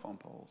many telephone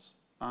poles.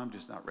 I'm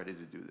just not ready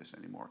to do this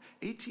anymore.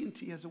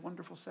 AT&T has a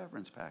wonderful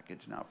severance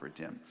package now for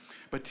Tim.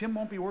 But Tim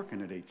won't be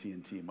working at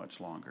AT&T much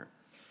longer.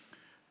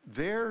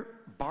 Their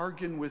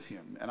bargain with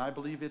him, and I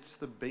believe it's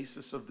the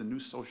basis of the new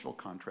social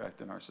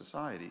contract in our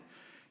society,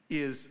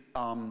 is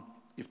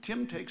if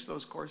Tim takes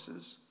those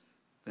courses,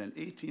 then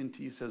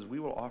AT&T says, we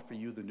will offer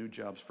you the new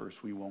jobs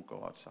first. We won't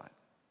go outside.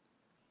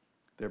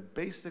 Their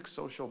basic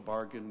social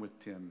bargain with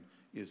Tim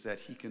is that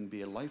he can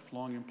be a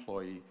lifelong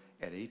employee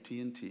at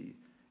AT&T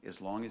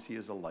as long as he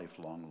is a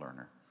lifelong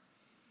learner.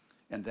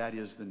 And that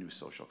is the new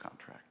social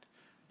contract.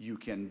 You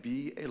can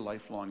be a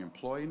lifelong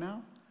employee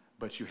now,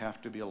 but you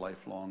have to be a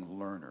lifelong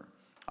learner.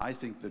 I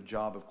think the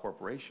job of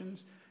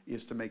corporations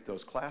is to make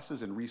those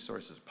classes and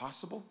resources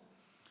possible.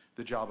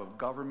 The job of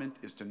government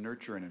is to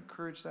nurture and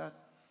encourage that.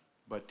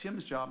 But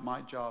Tim's job, my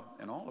job,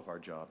 and all of our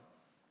job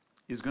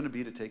is going to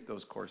be to take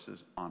those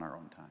courses on our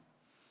own time.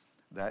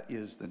 That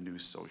is the new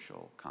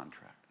social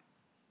contract.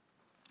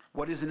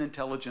 What is an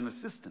intelligent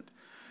assistant?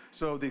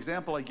 So the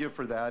example I give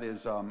for that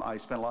is I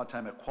spent a lot of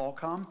time at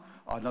Qualcomm,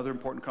 another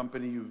important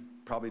company you've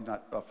probably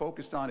not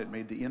focused on. It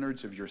made the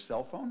innards of your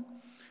cell phone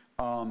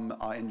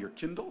and your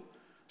Kindle.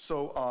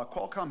 So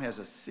Qualcomm has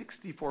a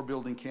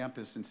 64-building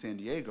campus in San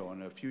Diego,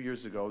 and a few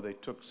years ago they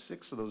took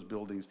 6 of those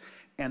buildings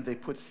and they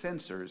put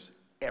sensors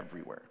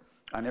everywhere.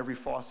 On every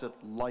faucet,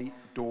 light,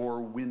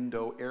 door,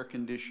 window, air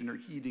conditioner,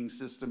 heating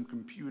system,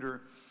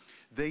 computer.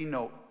 They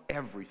know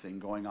everything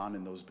going on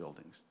in those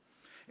buildings.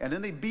 And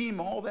then they beam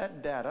all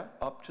that data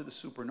up to the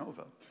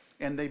supernova,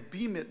 and they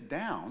beam it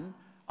down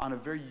on a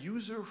very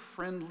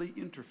user-friendly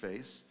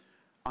interface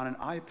on an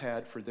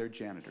iPad for their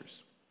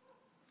janitors.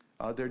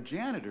 Their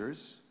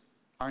janitors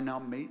are now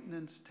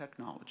maintenance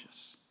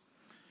technologists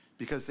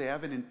because they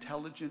have an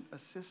intelligent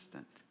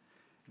assistant.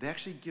 They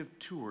actually give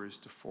tours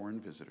to foreign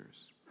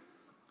visitors.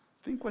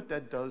 Think what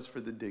that does for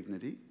the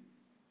dignity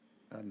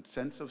and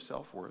sense of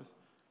self-worth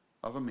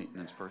of a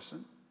maintenance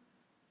person,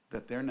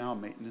 that they're now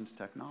maintenance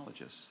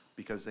technologists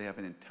because they have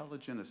an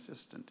intelligent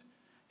assistant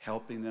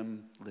helping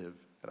them live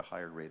at a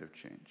higher rate of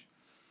change.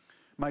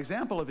 My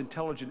example of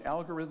intelligent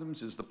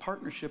algorithms is the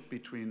partnership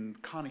between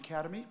Khan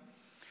Academy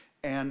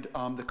and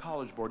the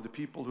College Board, the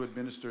people who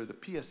administer the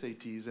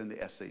PSATs and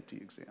the SAT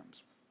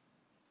exams.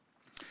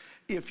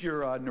 If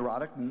you're a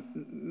neurotic,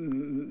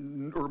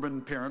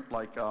 urban parent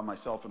like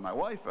myself and my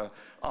wife,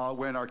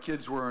 when our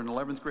kids were in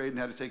 11th grade and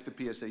had to take the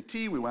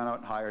PSAT, we went out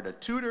and hired a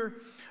tutor.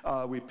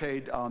 We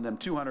paid them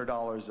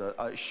 $200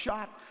 a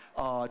shot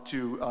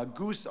to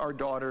goose our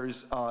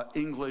daughter's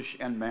English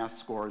and math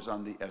scores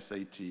on the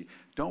SAT.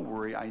 Don't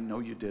worry, I know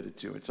you did it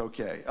too. It's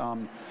okay.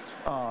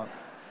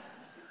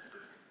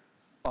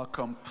 A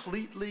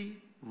completely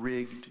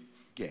rigged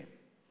game.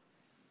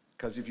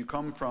 Because if you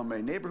come from a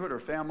neighborhood or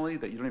family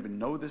that you don't even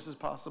know this is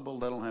possible,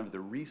 let alone have the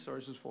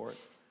resources for it,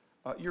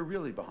 you're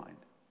really behind.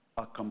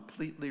 A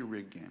completely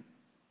rigged game.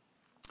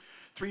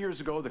 3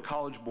 years ago, the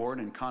College Board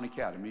and Khan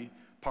Academy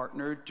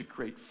partnered to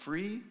create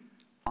free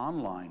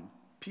online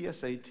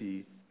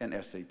PSAT and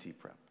SAT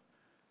prep.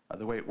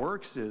 The way it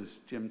works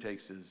is Tim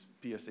takes his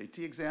PSAT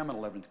exam in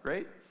 11th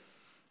grade,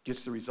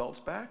 gets the results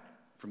back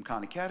from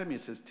Khan Academy,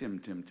 and says, Tim,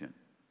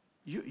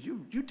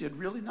 you did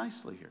really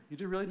nicely here. You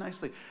did really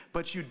nicely.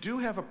 But you do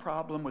have a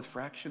problem with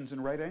fractions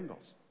and right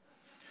angles.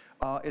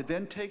 It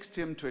then takes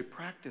Tim to a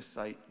practice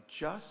site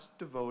just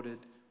devoted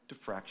to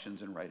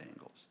fractions and right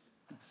angles.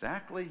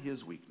 Exactly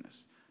his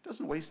weakness.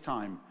 Doesn't waste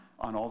time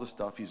on all the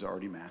stuff he's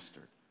already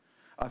mastered.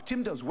 If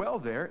Tim does well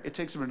there, it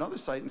takes him to another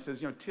site and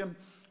says, Tim,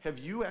 have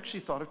you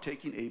actually thought of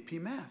taking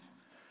AP Math?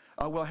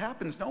 Well, it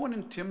happens, no one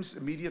in Tim's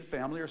immediate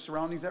family or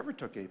surroundings ever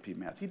took AP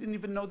Math. He didn't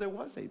even know there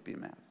was AP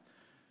Math.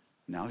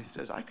 Now he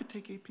says, I could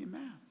take AP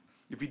Math.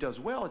 If he does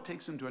well, it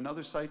takes him to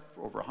another site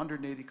for over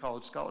 180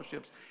 college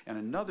scholarships and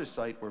another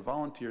site where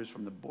volunteers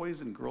from the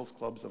Boys and Girls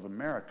Clubs of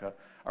America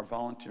are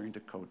volunteering to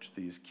coach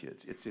these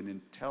kids. It's an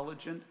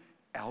intelligent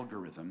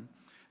algorithm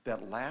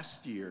that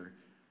last year,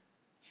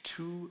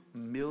 2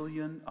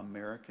 million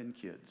American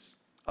kids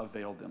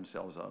availed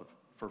themselves of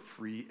for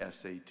free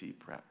SAT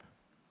prep.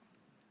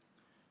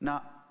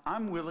 Now,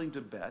 I'm willing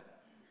to bet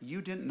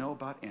you didn't know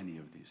about any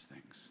of these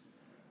things.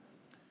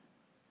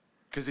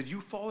 Because if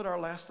you followed our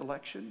last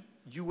election,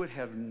 you would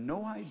have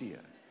no idea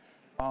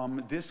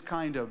this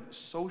kind of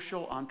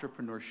social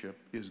entrepreneurship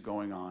is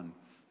going on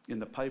in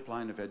the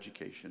pipeline of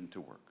education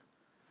to work.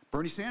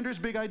 Bernie Sanders'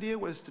 big idea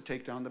was to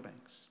take down the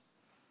banks,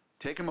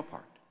 take them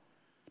apart.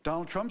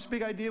 Donald Trump's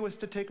big idea was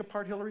to take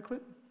apart Hillary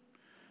Clinton.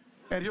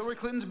 And Hillary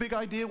Clinton's big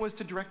idea was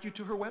to direct you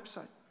to her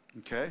website,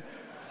 okay?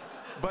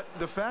 But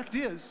the fact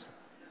is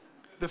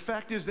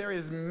there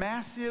is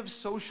massive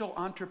social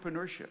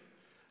entrepreneurship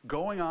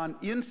going on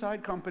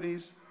inside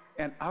companies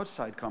and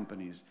outside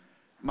companies.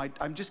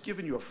 I'm just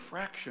giving you a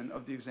fraction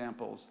of the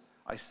examples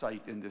I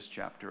cite in this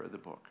chapter of the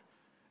book.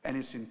 And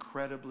it's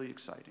incredibly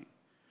exciting,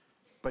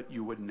 but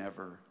you would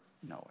never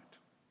know it.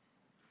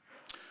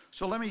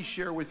 So let me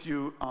share with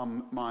you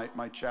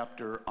my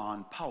chapter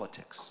on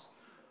politics,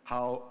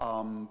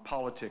 how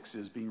politics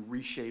is being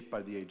reshaped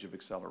by the age of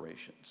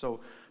acceleration. So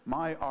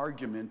my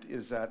argument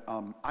is that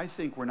I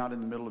think we're not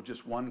in the middle of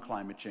just one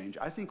climate change.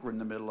 I think we're in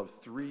the middle of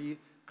 3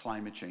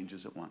 climate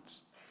changes at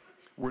once.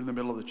 We're in the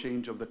middle of the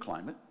change of the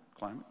climate.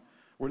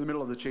 We're in the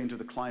middle of the change of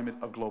the climate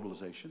of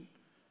globalization.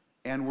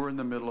 And we're in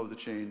the middle of the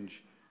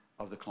change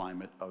of the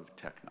climate of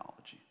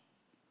technology.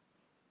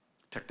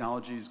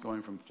 Technology is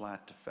going from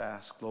flat to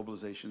fast.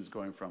 Globalization is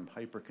going from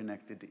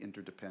hyper-connected to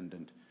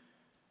interdependent.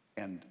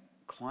 And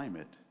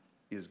climate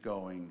is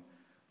going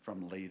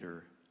from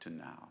later to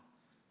now,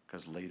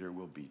 because later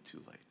will be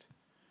too late.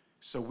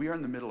 So we are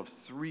in the middle of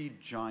 3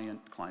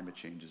 giant climate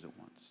changes at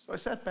once. So I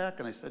sat back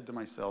and I said to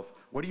myself,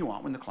 what do you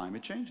want when the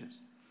climate changes?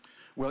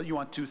 Well, you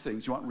want 2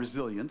 things. You want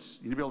resilience.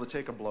 You need to be able to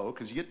take a blow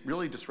because you get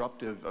really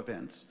disruptive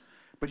events.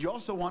 But you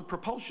also want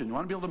propulsion. You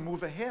want to be able to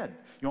move ahead.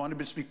 You want to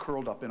just be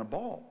curled up in a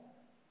ball.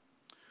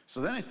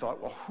 So then I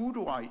thought, well, who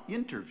do I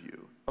interview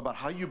about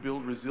how you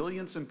build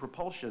resilience and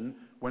propulsion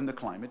when the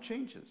climate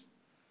changes?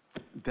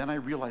 Then I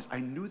realized I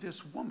knew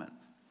this woman.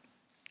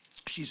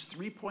 She's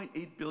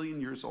 3.8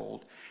 billion years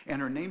old,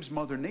 and her name's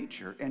Mother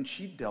Nature, and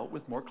she dealt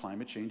with more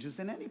climate changes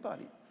than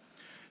anybody.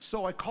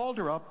 So I called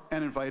her up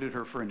and invited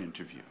her for an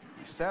interview.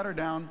 I sat her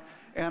down,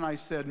 and I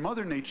said,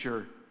 Mother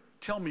Nature,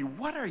 tell me,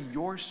 what are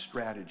your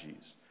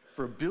strategies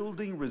for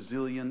building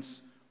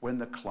resilience when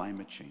the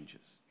climate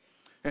changes?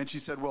 And she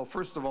said, well,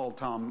 first of all,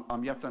 Tom,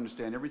 you have to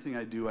understand, everything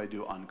I do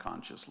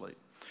unconsciously.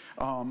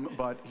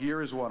 But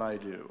here is what I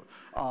do.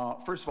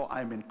 First of all,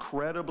 I'm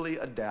incredibly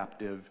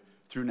adaptive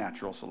through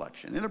natural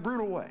selection, in a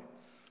brutal way.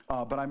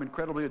 But I'm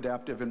incredibly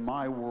adaptive. In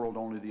my world,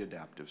 only the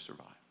adaptive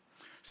survive.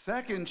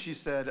 Second, she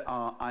said,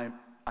 I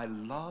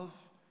love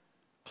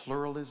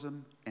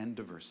pluralism and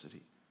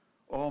diversity.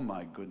 Oh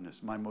my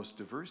goodness, my most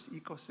diverse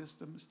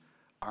ecosystems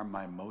are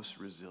my most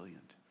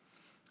resilient.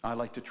 I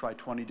like to try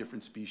 20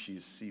 different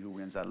species, see who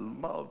wins. I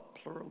love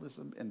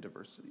pluralism and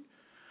diversity.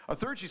 A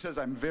third, she says,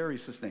 I'm very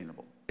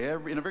sustainable,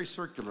 in a very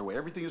circular way.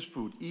 Everything is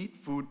food. Eat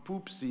food,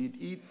 poop seed,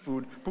 eat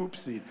food, poop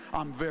seed.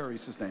 I'm very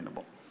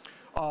sustainable.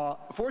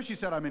 Fourth, she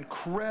said, I'm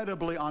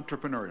incredibly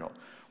entrepreneurial.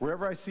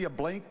 Wherever I see a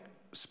blank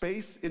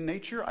space in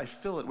nature, I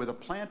fill it with a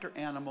plant or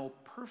animal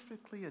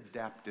perfectly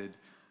adapted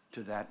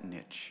to that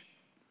niche.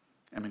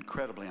 I'm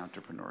incredibly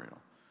entrepreneurial.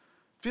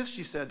 Fifth,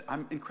 she said,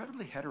 I'm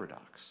incredibly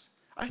heterodox.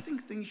 I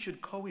think things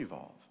should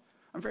co-evolve.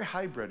 I'm very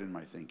hybrid in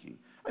my thinking.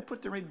 I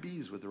put the right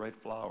bees with the right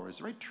flowers,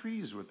 the right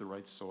trees with the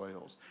right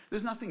soils.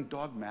 There's nothing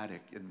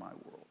dogmatic in my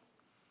world.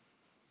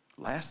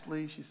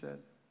 Lastly, she said,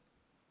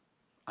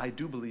 I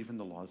do believe in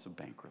the laws of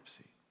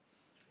bankruptcy.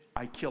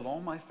 I kill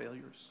all my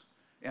failures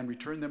and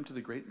return them to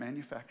the great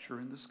manufacturer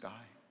in the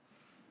sky.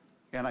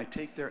 And I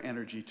take their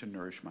energy to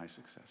nourish my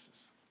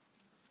successes.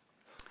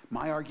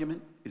 My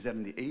argument is that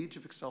in the age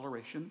of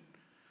acceleration,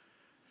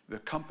 the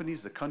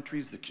companies, the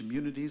countries, the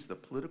communities, the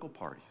political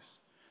parties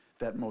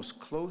that most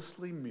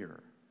closely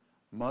mirror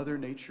Mother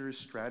Nature's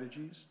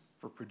strategies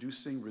for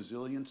producing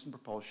resilience and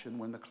propulsion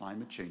when the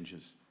climate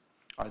changes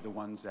are the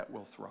ones that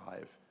will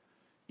thrive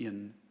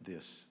in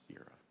this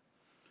era.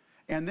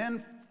 And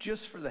then,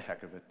 just for the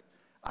heck of it,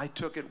 I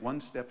took it one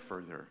step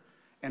further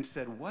and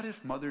said, what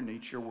if Mother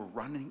Nature were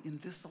running in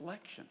this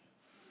election?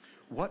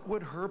 What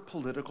would her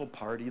political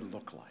party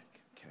look like?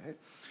 Okay?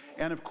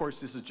 And of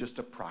course, this is just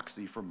a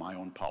proxy for my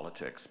own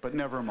politics, but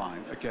never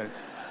mind, okay?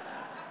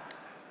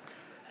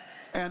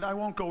 And I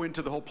won't go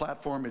into the whole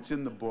platform, it's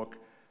in the book,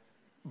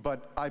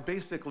 but I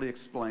basically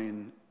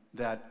explain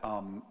that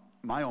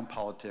my own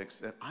politics,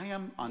 that I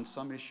am on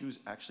some issues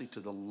actually to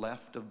the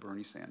left of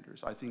Bernie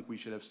Sanders. I think we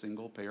should have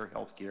single-payer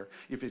health care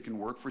if it can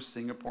work for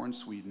Singapore and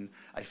Sweden.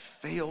 I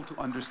fail to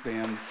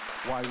understand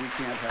why we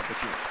can't have it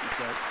here.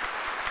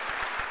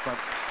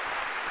 Okay?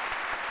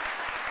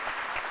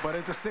 But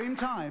at the same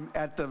time,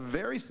 at the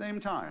very same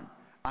time,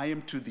 I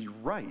am to the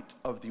right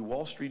of the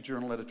Wall Street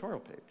Journal editorial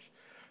page,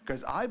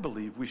 because I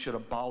believe we should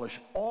abolish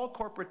all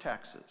corporate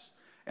taxes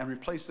and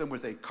replace them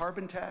with a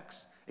carbon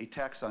tax, a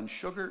tax on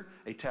sugar,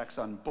 a tax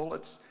on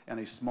bullets,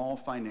 and a small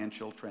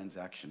financial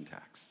transaction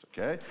tax,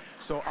 okay?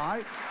 So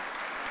I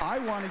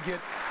want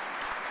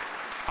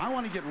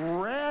to get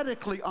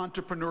radically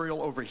entrepreneurial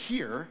over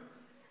here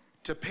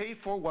to pay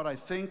for what I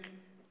think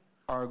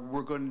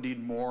we're going to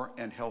need more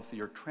and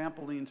healthier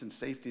trampolines and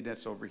safety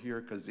nets over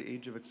here, because the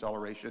age of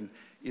acceleration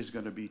is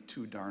going to be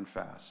too darn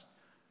fast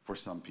for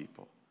some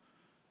people.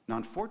 Now,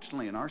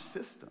 unfortunately, in our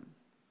system,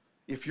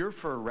 if you're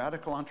for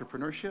radical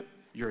entrepreneurship,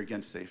 you're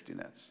against safety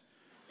nets.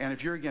 And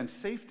if you're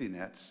against safety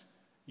nets,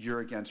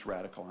 you're against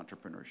radical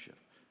entrepreneurship.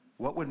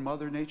 What would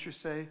Mother Nature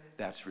say?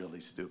 That's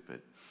really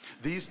stupid.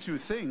 These two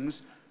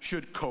things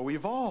should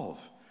co-evolve.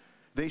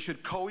 They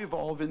should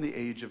co-evolve in the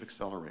age of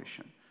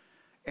acceleration.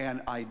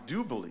 And I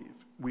do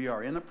believe we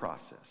are in a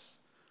process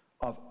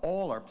of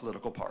all our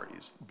political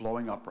parties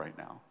blowing up right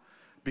now,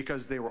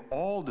 because they were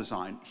all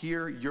designed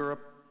here,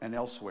 Europe, and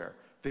elsewhere.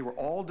 They were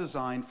all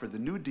designed for the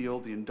New Deal,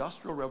 the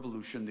Industrial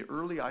Revolution, the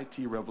early IT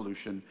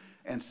revolution,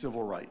 and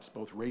civil rights,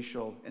 both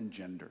racial and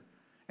gender.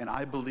 And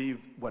I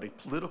believe what a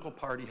political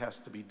party has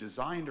to be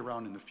designed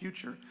around in the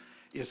future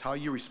is how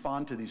you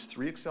respond to these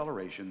three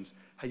accelerations,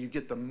 how you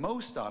get the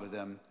most out of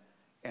them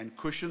and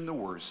cushion the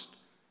worst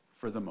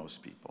for the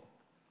most people.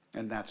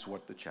 And that's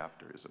what the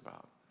chapter is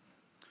about.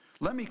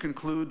 Let me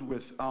conclude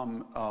with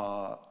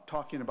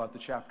talking about the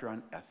chapter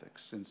on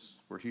ethics, since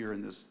we're here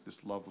in this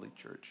lovely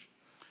church.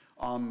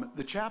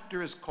 The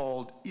chapter is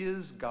called,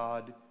 Is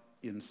God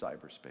in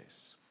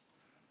Cyberspace?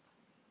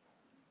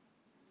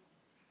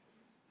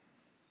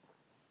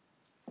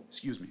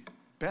 Excuse me.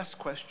 Best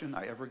question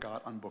I ever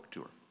got on book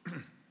tour.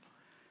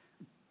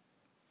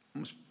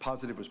 I'm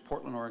positive it was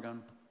Portland,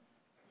 Oregon.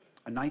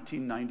 In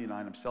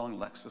 1999, I'm selling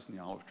Lexus in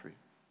the olive tree.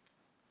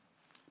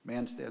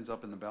 Man stands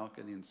up in the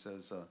balcony and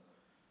says,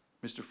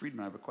 Mr.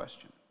 Friedman, I have a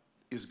question.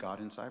 Is God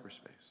in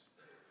cyberspace?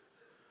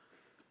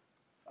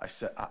 I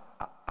said,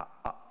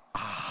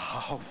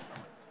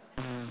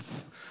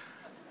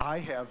 I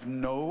have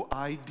no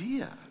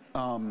idea.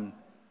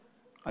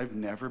 I've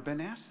never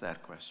been asked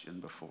that question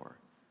before.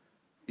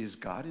 Is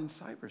God in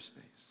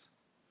cyberspace?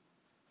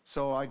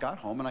 So I got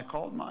home and I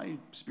called my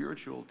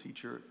spiritual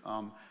teacher,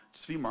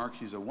 Tzvi Mark.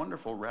 He's a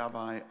wonderful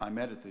rabbi I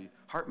met at the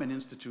Hartman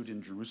Institute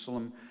in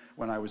Jerusalem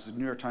when I was the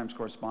New York Times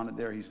correspondent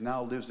there. He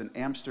now lives in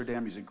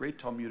Amsterdam. He's a great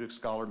Talmudic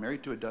scholar,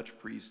 married to a Dutch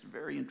priest,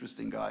 very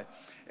interesting guy.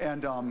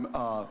 And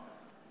I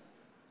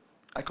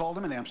called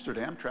him in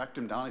Amsterdam, tracked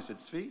him down. I said,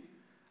 Tzvi,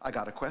 I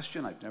got a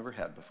question I've never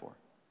had before.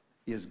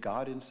 Is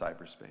God in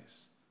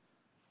cyberspace?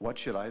 What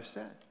should I have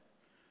said?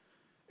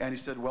 And he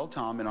said, well,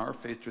 Tom, in our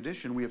faith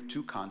tradition, we have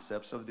two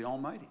concepts of the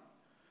Almighty.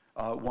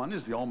 One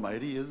is the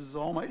Almighty is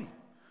Almighty.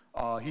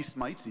 He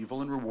smites evil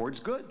and rewards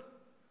good.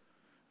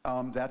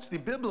 That's the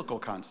biblical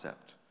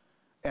concept.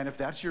 And if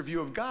that's your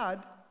view of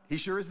God, he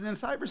sure isn't in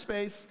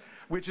cyberspace,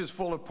 which is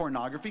full of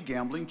pornography,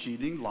 gambling,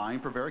 cheating, lying,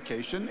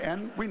 prevarication,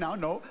 and we now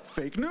know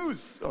fake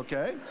news,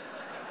 okay?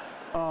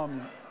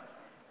 But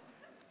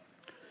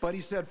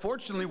he said,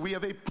 fortunately, we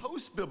have a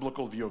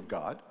post-biblical view of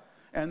God.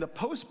 And the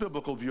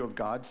post-biblical view of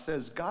God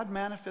says God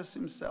manifests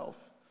himself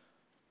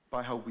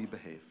by how we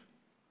behave.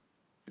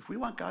 If we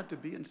want God to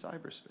be in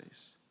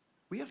cyberspace,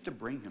 we have to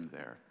bring him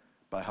there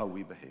by how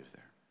we behave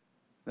there.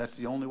 That's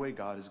the only way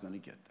God is going to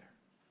get there.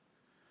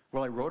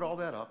 Well, I wrote all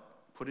that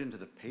up, put it into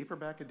the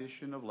paperback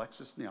edition of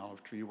Lexus and the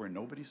Olive Tree where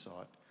nobody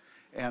saw it,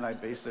 and I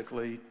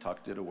basically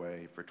tucked it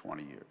away for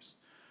 20 years.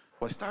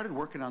 Well, I started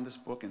working on this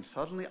book, and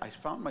suddenly I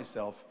found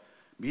myself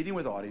meeting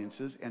with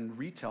audiences and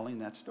retelling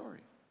that story.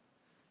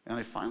 And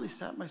I finally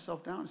sat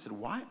myself down and said,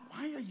 why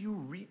are you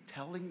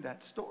retelling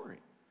that story?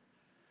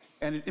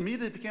 And it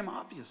immediately became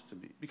obvious to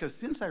me, because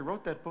since I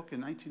wrote that book in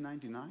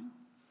 1999,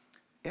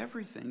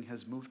 everything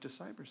has moved to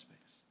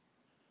cyberspace.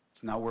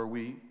 It's now where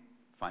we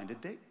find a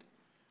date,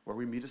 where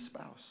we meet a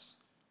spouse,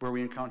 where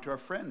we encounter our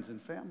friends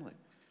and family.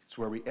 It's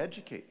where we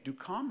educate, do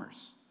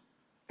commerce,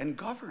 and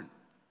govern.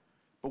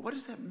 But what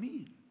does that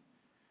mean?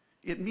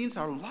 It means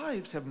our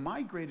lives have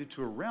migrated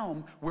to a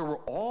realm where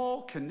we're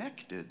all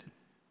connected,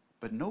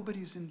 but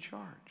nobody's in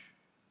charge.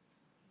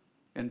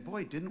 And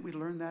boy, didn't we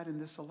learn that in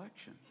this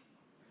election.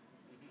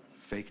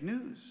 Fake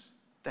news,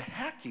 the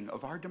hacking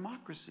of our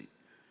democracy.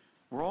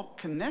 We're all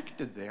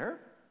connected there,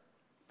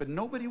 but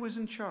nobody was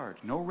in charge.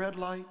 No red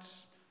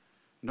lights,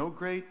 no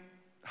great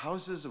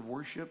houses of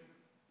worship.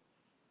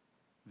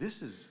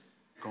 This is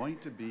going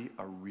to be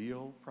a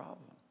real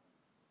problem.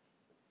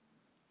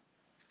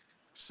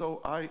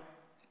 So I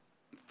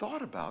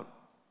thought about,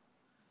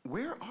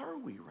 where are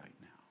we right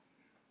now?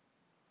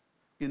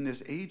 In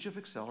this age of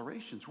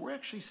accelerations, we're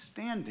actually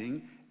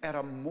standing at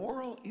a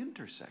moral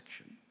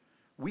intersection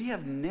we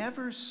have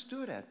never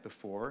stood at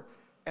before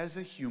as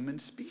a human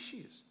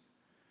species.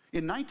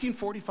 In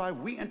 1945,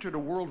 we entered a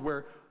world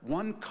where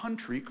one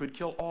country could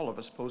kill all of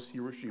us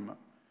post-Hiroshima.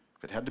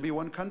 If it had to be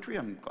one country,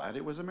 I'm glad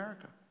it was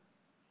America.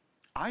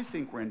 I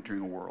think we're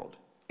entering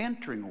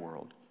a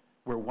world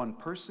where one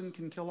person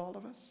can kill all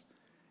of us,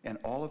 and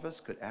all of us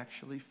could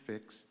actually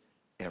fix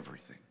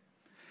everything.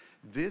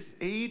 This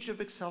age of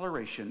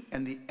acceleration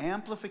and the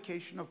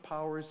amplification of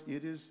powers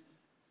it is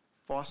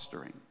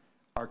fostering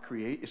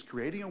is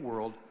creating a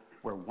world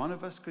where one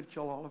of us could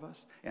kill all of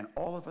us, and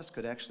all of us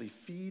could actually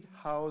feed,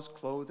 house,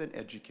 clothe, and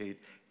educate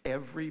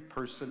every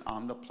person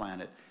on the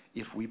planet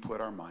if we put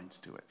our minds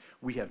to it.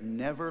 We have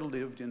never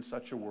lived in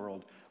such a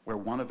world where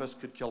one of us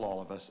could kill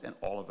all of us and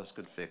all of us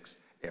could fix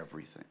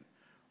everything.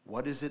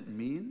 What does it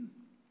mean?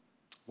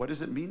 What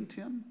does it mean,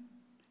 Tim?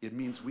 It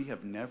means we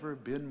have never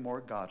been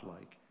more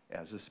godlike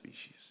as a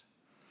species.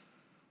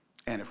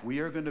 And if we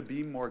are going to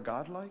be more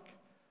godlike,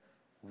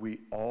 we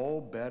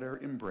all better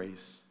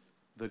embrace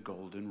the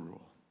golden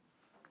rule,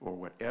 or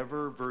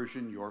whatever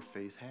version your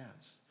faith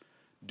has.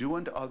 Do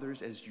unto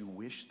others as you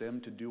wish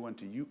them to do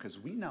unto you, because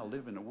we now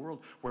live in a world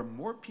where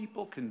more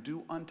people can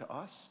do unto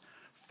us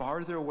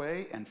farther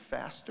away and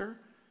faster,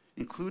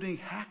 including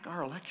hack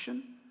our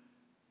election,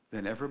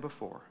 than ever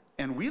before.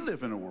 And we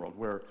live in a world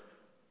where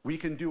we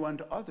can do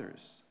unto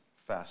others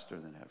faster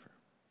than ever.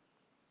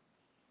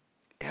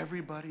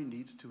 Everybody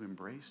needs to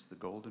embrace the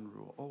golden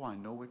rule. Oh, I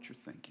know what you're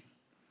thinking.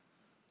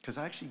 Because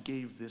I actually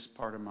gave this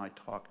part of my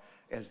talk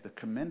as the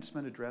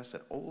commencement address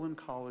at Olin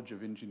College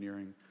of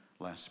Engineering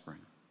last spring.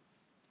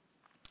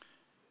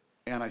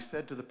 And I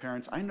said to the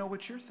parents, I know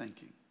what you're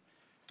thinking.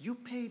 You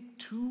paid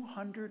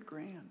 $200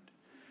 grand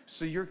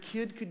so your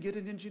kid could get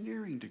an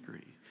engineering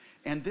degree.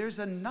 And there's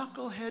a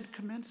knucklehead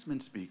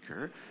commencement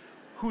speaker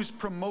who's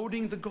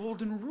promoting the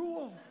golden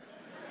rule.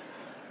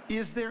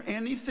 Is there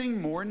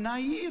anything more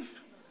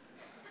naive?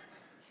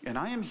 And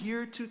I am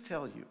here to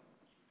tell you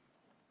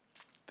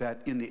that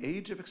in the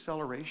age of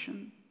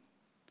acceleration,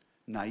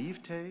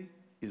 naivete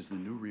is the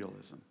new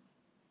realism.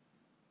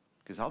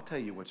 Because I'll tell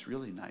you what's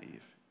really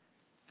naive.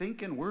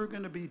 Thinking we're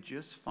going to be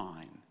just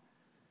fine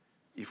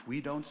if we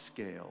don't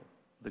scale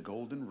the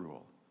golden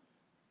rule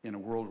in a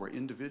world where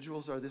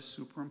individuals are this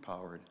super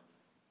empowered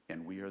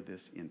and we are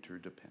this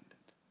interdependent.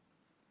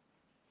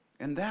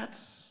 And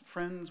that's,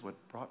 friends, what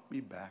brought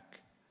me back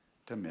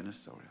to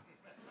Minnesota.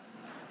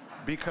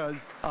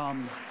 Because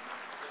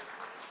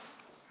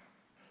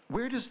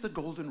where does the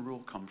golden rule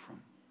come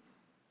from?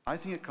 I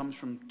think it comes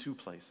from two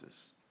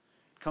places.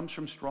 It comes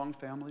from strong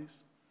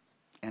families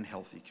and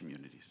healthy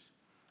communities.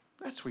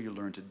 That's where you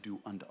learn to do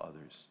unto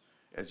others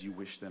as you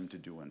wish them to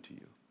do unto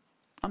you.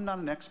 I'm not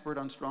an expert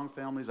on strong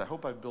families. I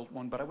hope I've built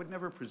one, but I would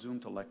never presume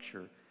to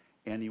lecture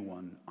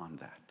anyone on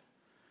that.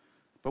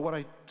 But what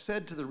I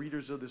said to the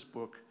readers of this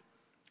book,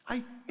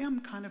 I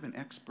am kind of an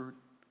expert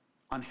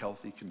on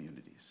healthy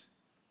communities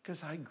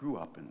because I grew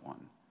up in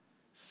one,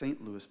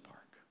 St. Louis Park.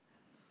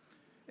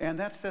 And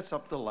that sets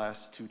up the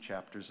last two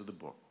chapters of the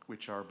book,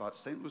 which are about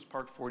St. Louis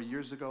Park 40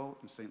 years ago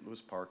and St.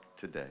 Louis Park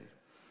today.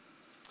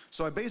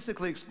 So I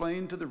basically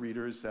explained to the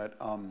readers that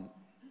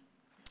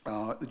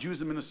the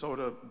Jews in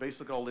Minnesota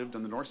basically all lived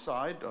on the north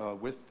side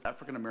with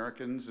African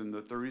Americans in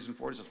the 30s and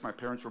 40s. That's where my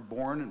parents were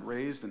born and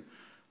raised and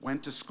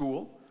went to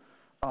school.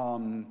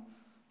 In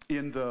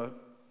the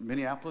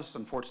Minneapolis,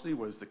 unfortunately,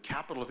 was the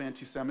capital of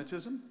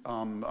anti-Semitism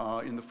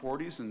in the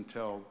 40s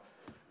until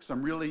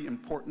some really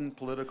important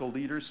political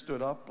leaders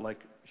stood up,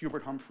 like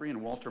Hubert Humphrey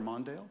and Walter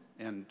Mondale,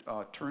 and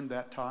turned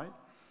that tide.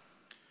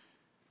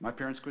 My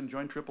parents couldn't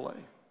join AAA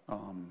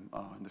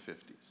in the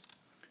 50s.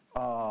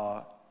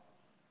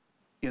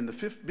 In the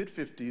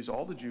mid-50s,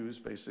 all the Jews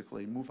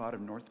basically move out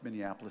of North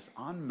Minneapolis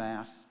en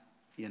masse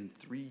in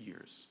 3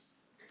 years.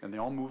 And they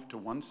all moved to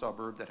one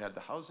suburb that had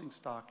the housing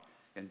stock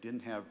and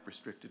didn't have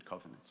restricted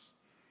covenants.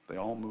 They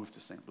all moved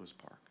to St. Louis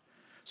Park.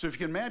 So if you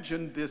can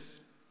imagine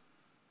this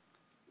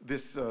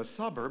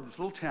suburb, this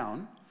little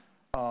town,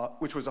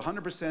 which was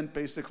 100%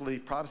 basically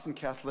Protestant,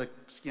 Catholic,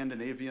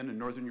 Scandinavian, and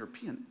Northern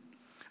European,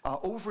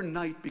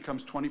 overnight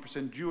becomes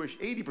 20% Jewish,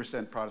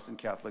 80% Protestant,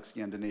 Catholic,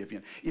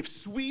 Scandinavian. If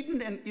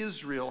Sweden and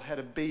Israel had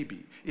a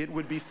baby, it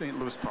would be St.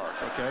 Louis Park,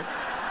 okay?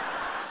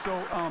 So,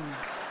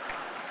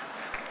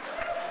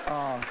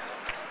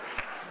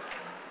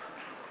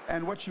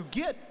 and what you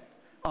get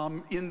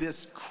in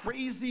this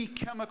crazy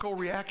chemical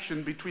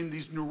reaction between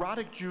these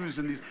neurotic Jews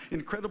and these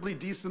incredibly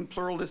decent,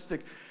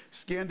 pluralistic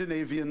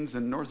Scandinavians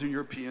and Northern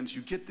Europeans,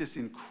 you get this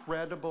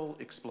incredible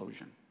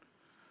explosion.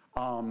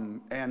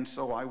 And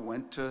so I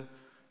went to,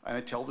 and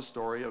I tell the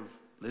story of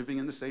living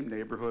in the same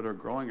neighborhood or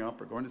growing up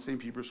or going to the same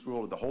Hebrew school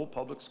or the whole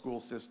public school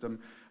system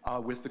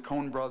with the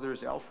Coen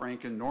brothers, Al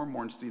Franken, Norm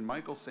Ornstein,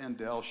 Michael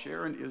Sandel,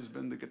 Sharon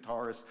Isbin, the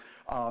guitarist,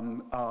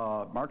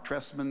 Mark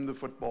Tressman, the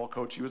football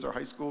coach. He was our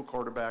high school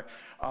quarterback.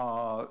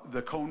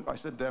 The Coen, I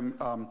said them,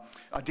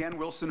 Dan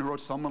Wilson, who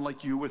wrote Someone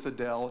Like You with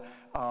Adele,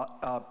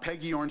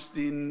 Peggy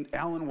Ornstein,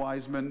 Alan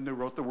Wiseman, who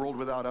wrote The World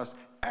Without Us.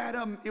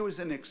 Adam, it was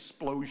an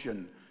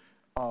explosion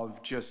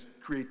of just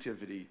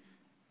creativity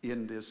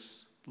in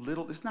this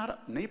little, it's not a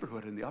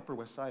neighborhood in the Upper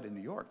West Side of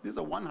New York. This is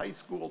a one high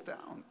school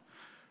town.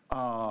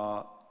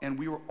 And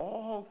we were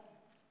all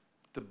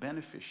the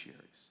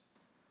beneficiaries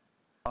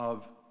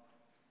of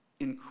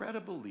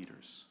incredible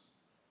leaders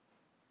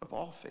of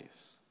all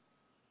faiths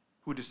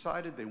who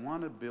decided they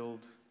want to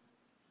build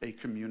a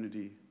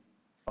community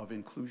of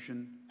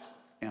inclusion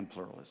and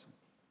pluralism.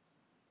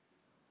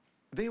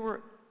 They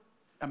were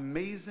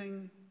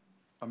amazing,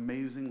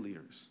 amazing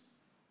leaders.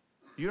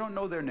 You don't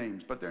know their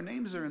names, but their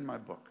names are in my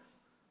book.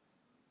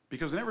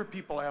 Because whenever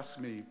people ask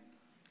me,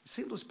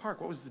 St. Louis Park,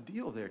 what was the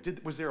deal there?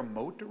 Was there a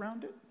moat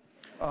around it?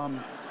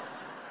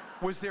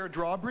 Was there a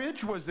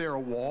drawbridge? Was there a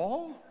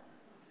wall?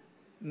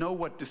 No,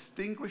 what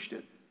distinguished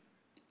it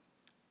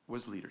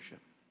was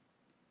leadership.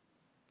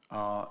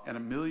 And a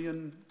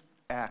million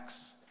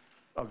acts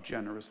of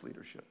generous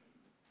leadership.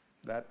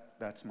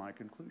 That's my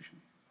conclusion.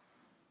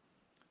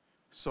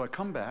 So I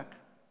come back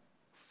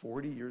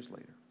 40 years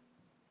later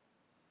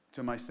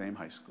to my same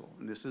high school,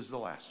 and this is the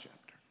last chapter.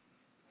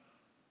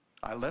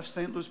 I left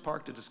St. Louis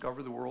Park to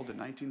discover the world in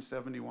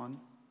 1971,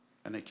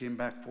 and I came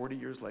back 40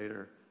 years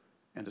later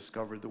and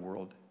discovered the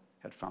world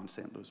had found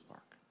St. Louis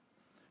Park.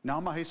 Now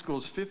my high school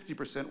is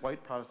 50%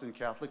 white Protestant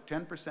Catholic,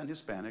 10%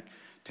 Hispanic,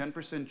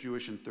 10%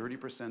 Jewish, and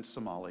 30%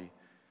 Somali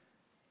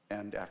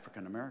and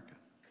African American.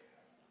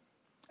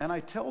 And I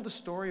tell the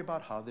story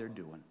about how they're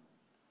doing.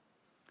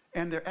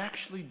 And they're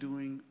actually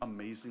doing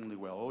amazingly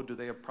well. Oh, do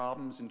they have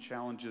problems and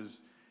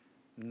challenges?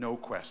 No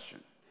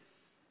question.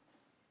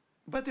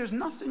 But there's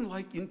nothing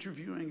like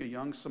interviewing a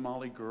young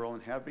Somali girl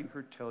and having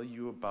her tell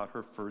you about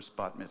her first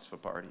bat mitzvah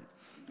party.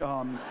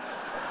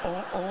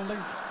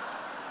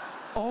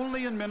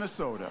 Only in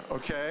Minnesota,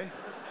 okay?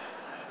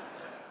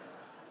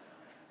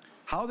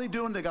 How are they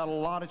doing? They got a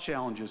lot of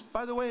challenges.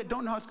 By the way, I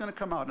don't know how it's going to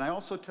come out. And I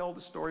also tell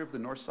the story of the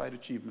Northside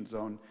Achievement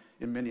Zone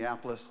in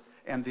Minneapolis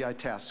and the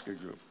Itasca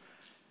group.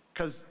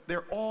 Because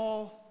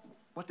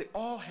what they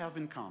all have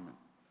in common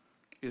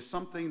is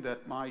something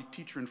that my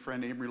teacher and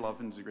friend Amory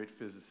Lovins, a great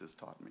physicist,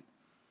 taught me.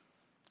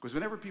 Because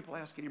whenever people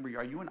ask Amory,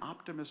 are you an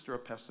optimist or a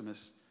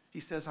pessimist? He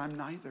says, I'm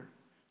neither.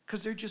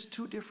 Because they're just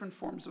two different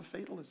forms of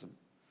fatalism.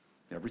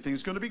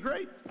 Everything's going to be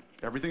great.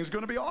 Everything's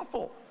going to be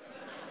awful.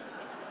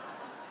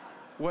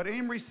 What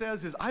Amory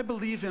says is, I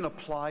believe in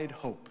applied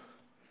hope.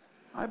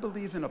 I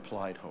believe in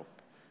applied hope.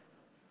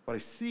 What I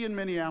see in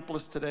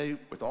Minneapolis today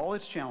with all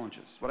its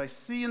challenges, what I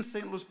see in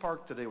St. Louis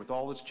Park today with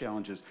all its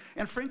challenges,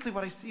 and frankly,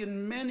 what I see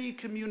in many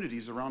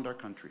communities around our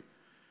country,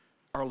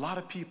 are a lot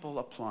of people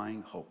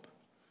applying hope.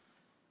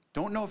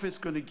 Don't know if it's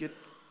going to get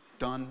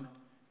done,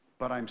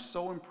 but I'm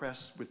so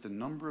impressed with the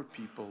number of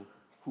people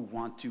who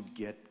want to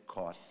get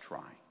caught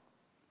trying.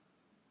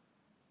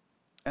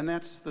 And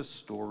that's the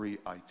story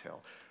I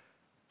tell.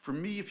 For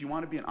me, if you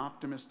want to be an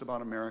optimist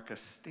about America,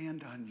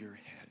 stand on your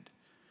head,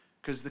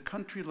 because the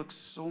country looks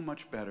so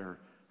much better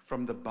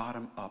from the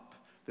bottom up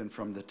than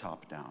from the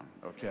top down,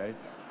 okay?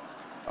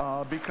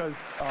 Because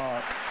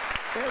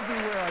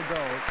everywhere I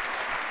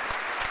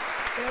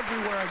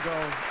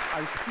go,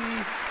 I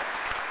see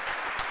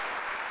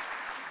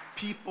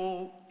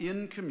people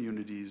in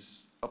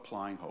communities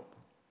applying hope.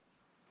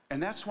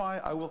 And that's why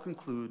I will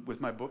conclude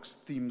with my book's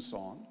theme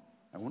song.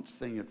 I won't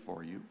sing it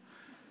for you.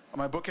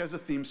 My book has a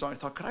theme song. I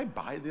thought, could I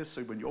buy this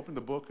so when you open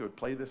the book, it would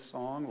play this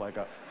song like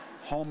a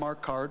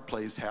Hallmark card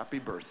plays Happy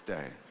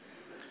Birthday.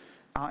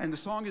 And the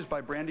song is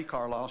by Brandi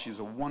Carlile. She's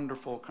a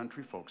wonderful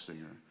country folk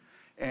singer.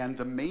 And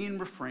the main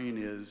refrain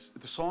is,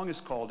 the song is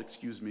called,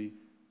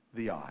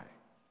 The Eye.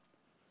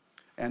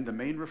 And the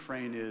main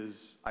refrain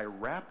is, I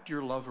wrapped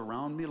your love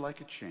around me like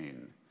a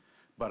chain,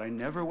 but I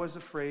never was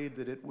afraid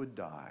that it would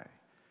die.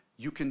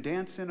 You can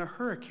dance in a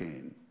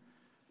hurricane,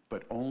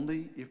 but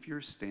only if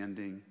you're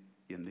standing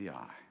in the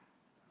eye.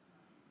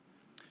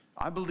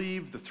 I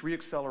believe the 3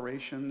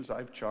 accelerations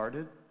I've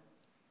charted,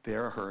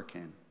 they're a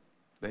hurricane.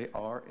 They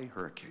are a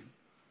hurricane.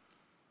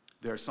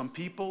 There are some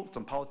people,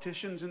 some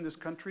politicians in this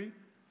country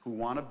who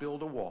want to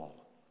build a wall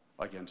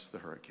against the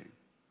hurricane.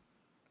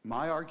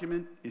 My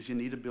argument is you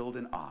need to build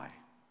an eye.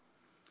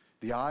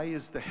 The eye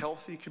is the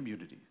healthy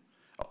community,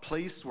 a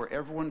place where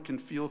everyone can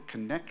feel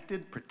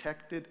connected,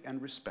 protected,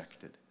 and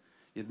respected.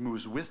 It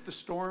moves with the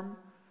storm,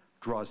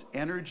 draws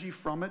energy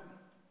from it,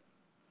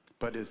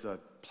 but is a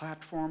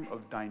platform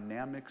of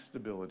dynamic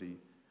stability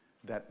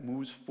that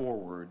moves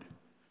forward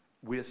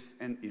with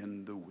and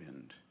in the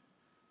wind.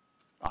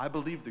 I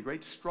believe the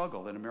great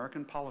struggle in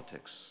American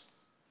politics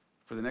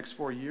for the next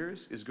 4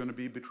 years is going to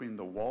be between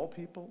the wall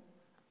people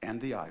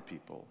and the eye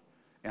people.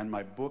 And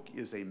my book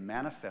is a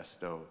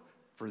manifesto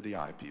for the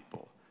eye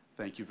people.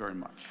 Thank you very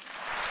much.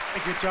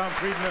 Thank you, Tom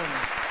Friedman,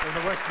 from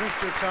the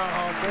Westminster Town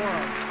Hall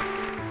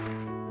Forum.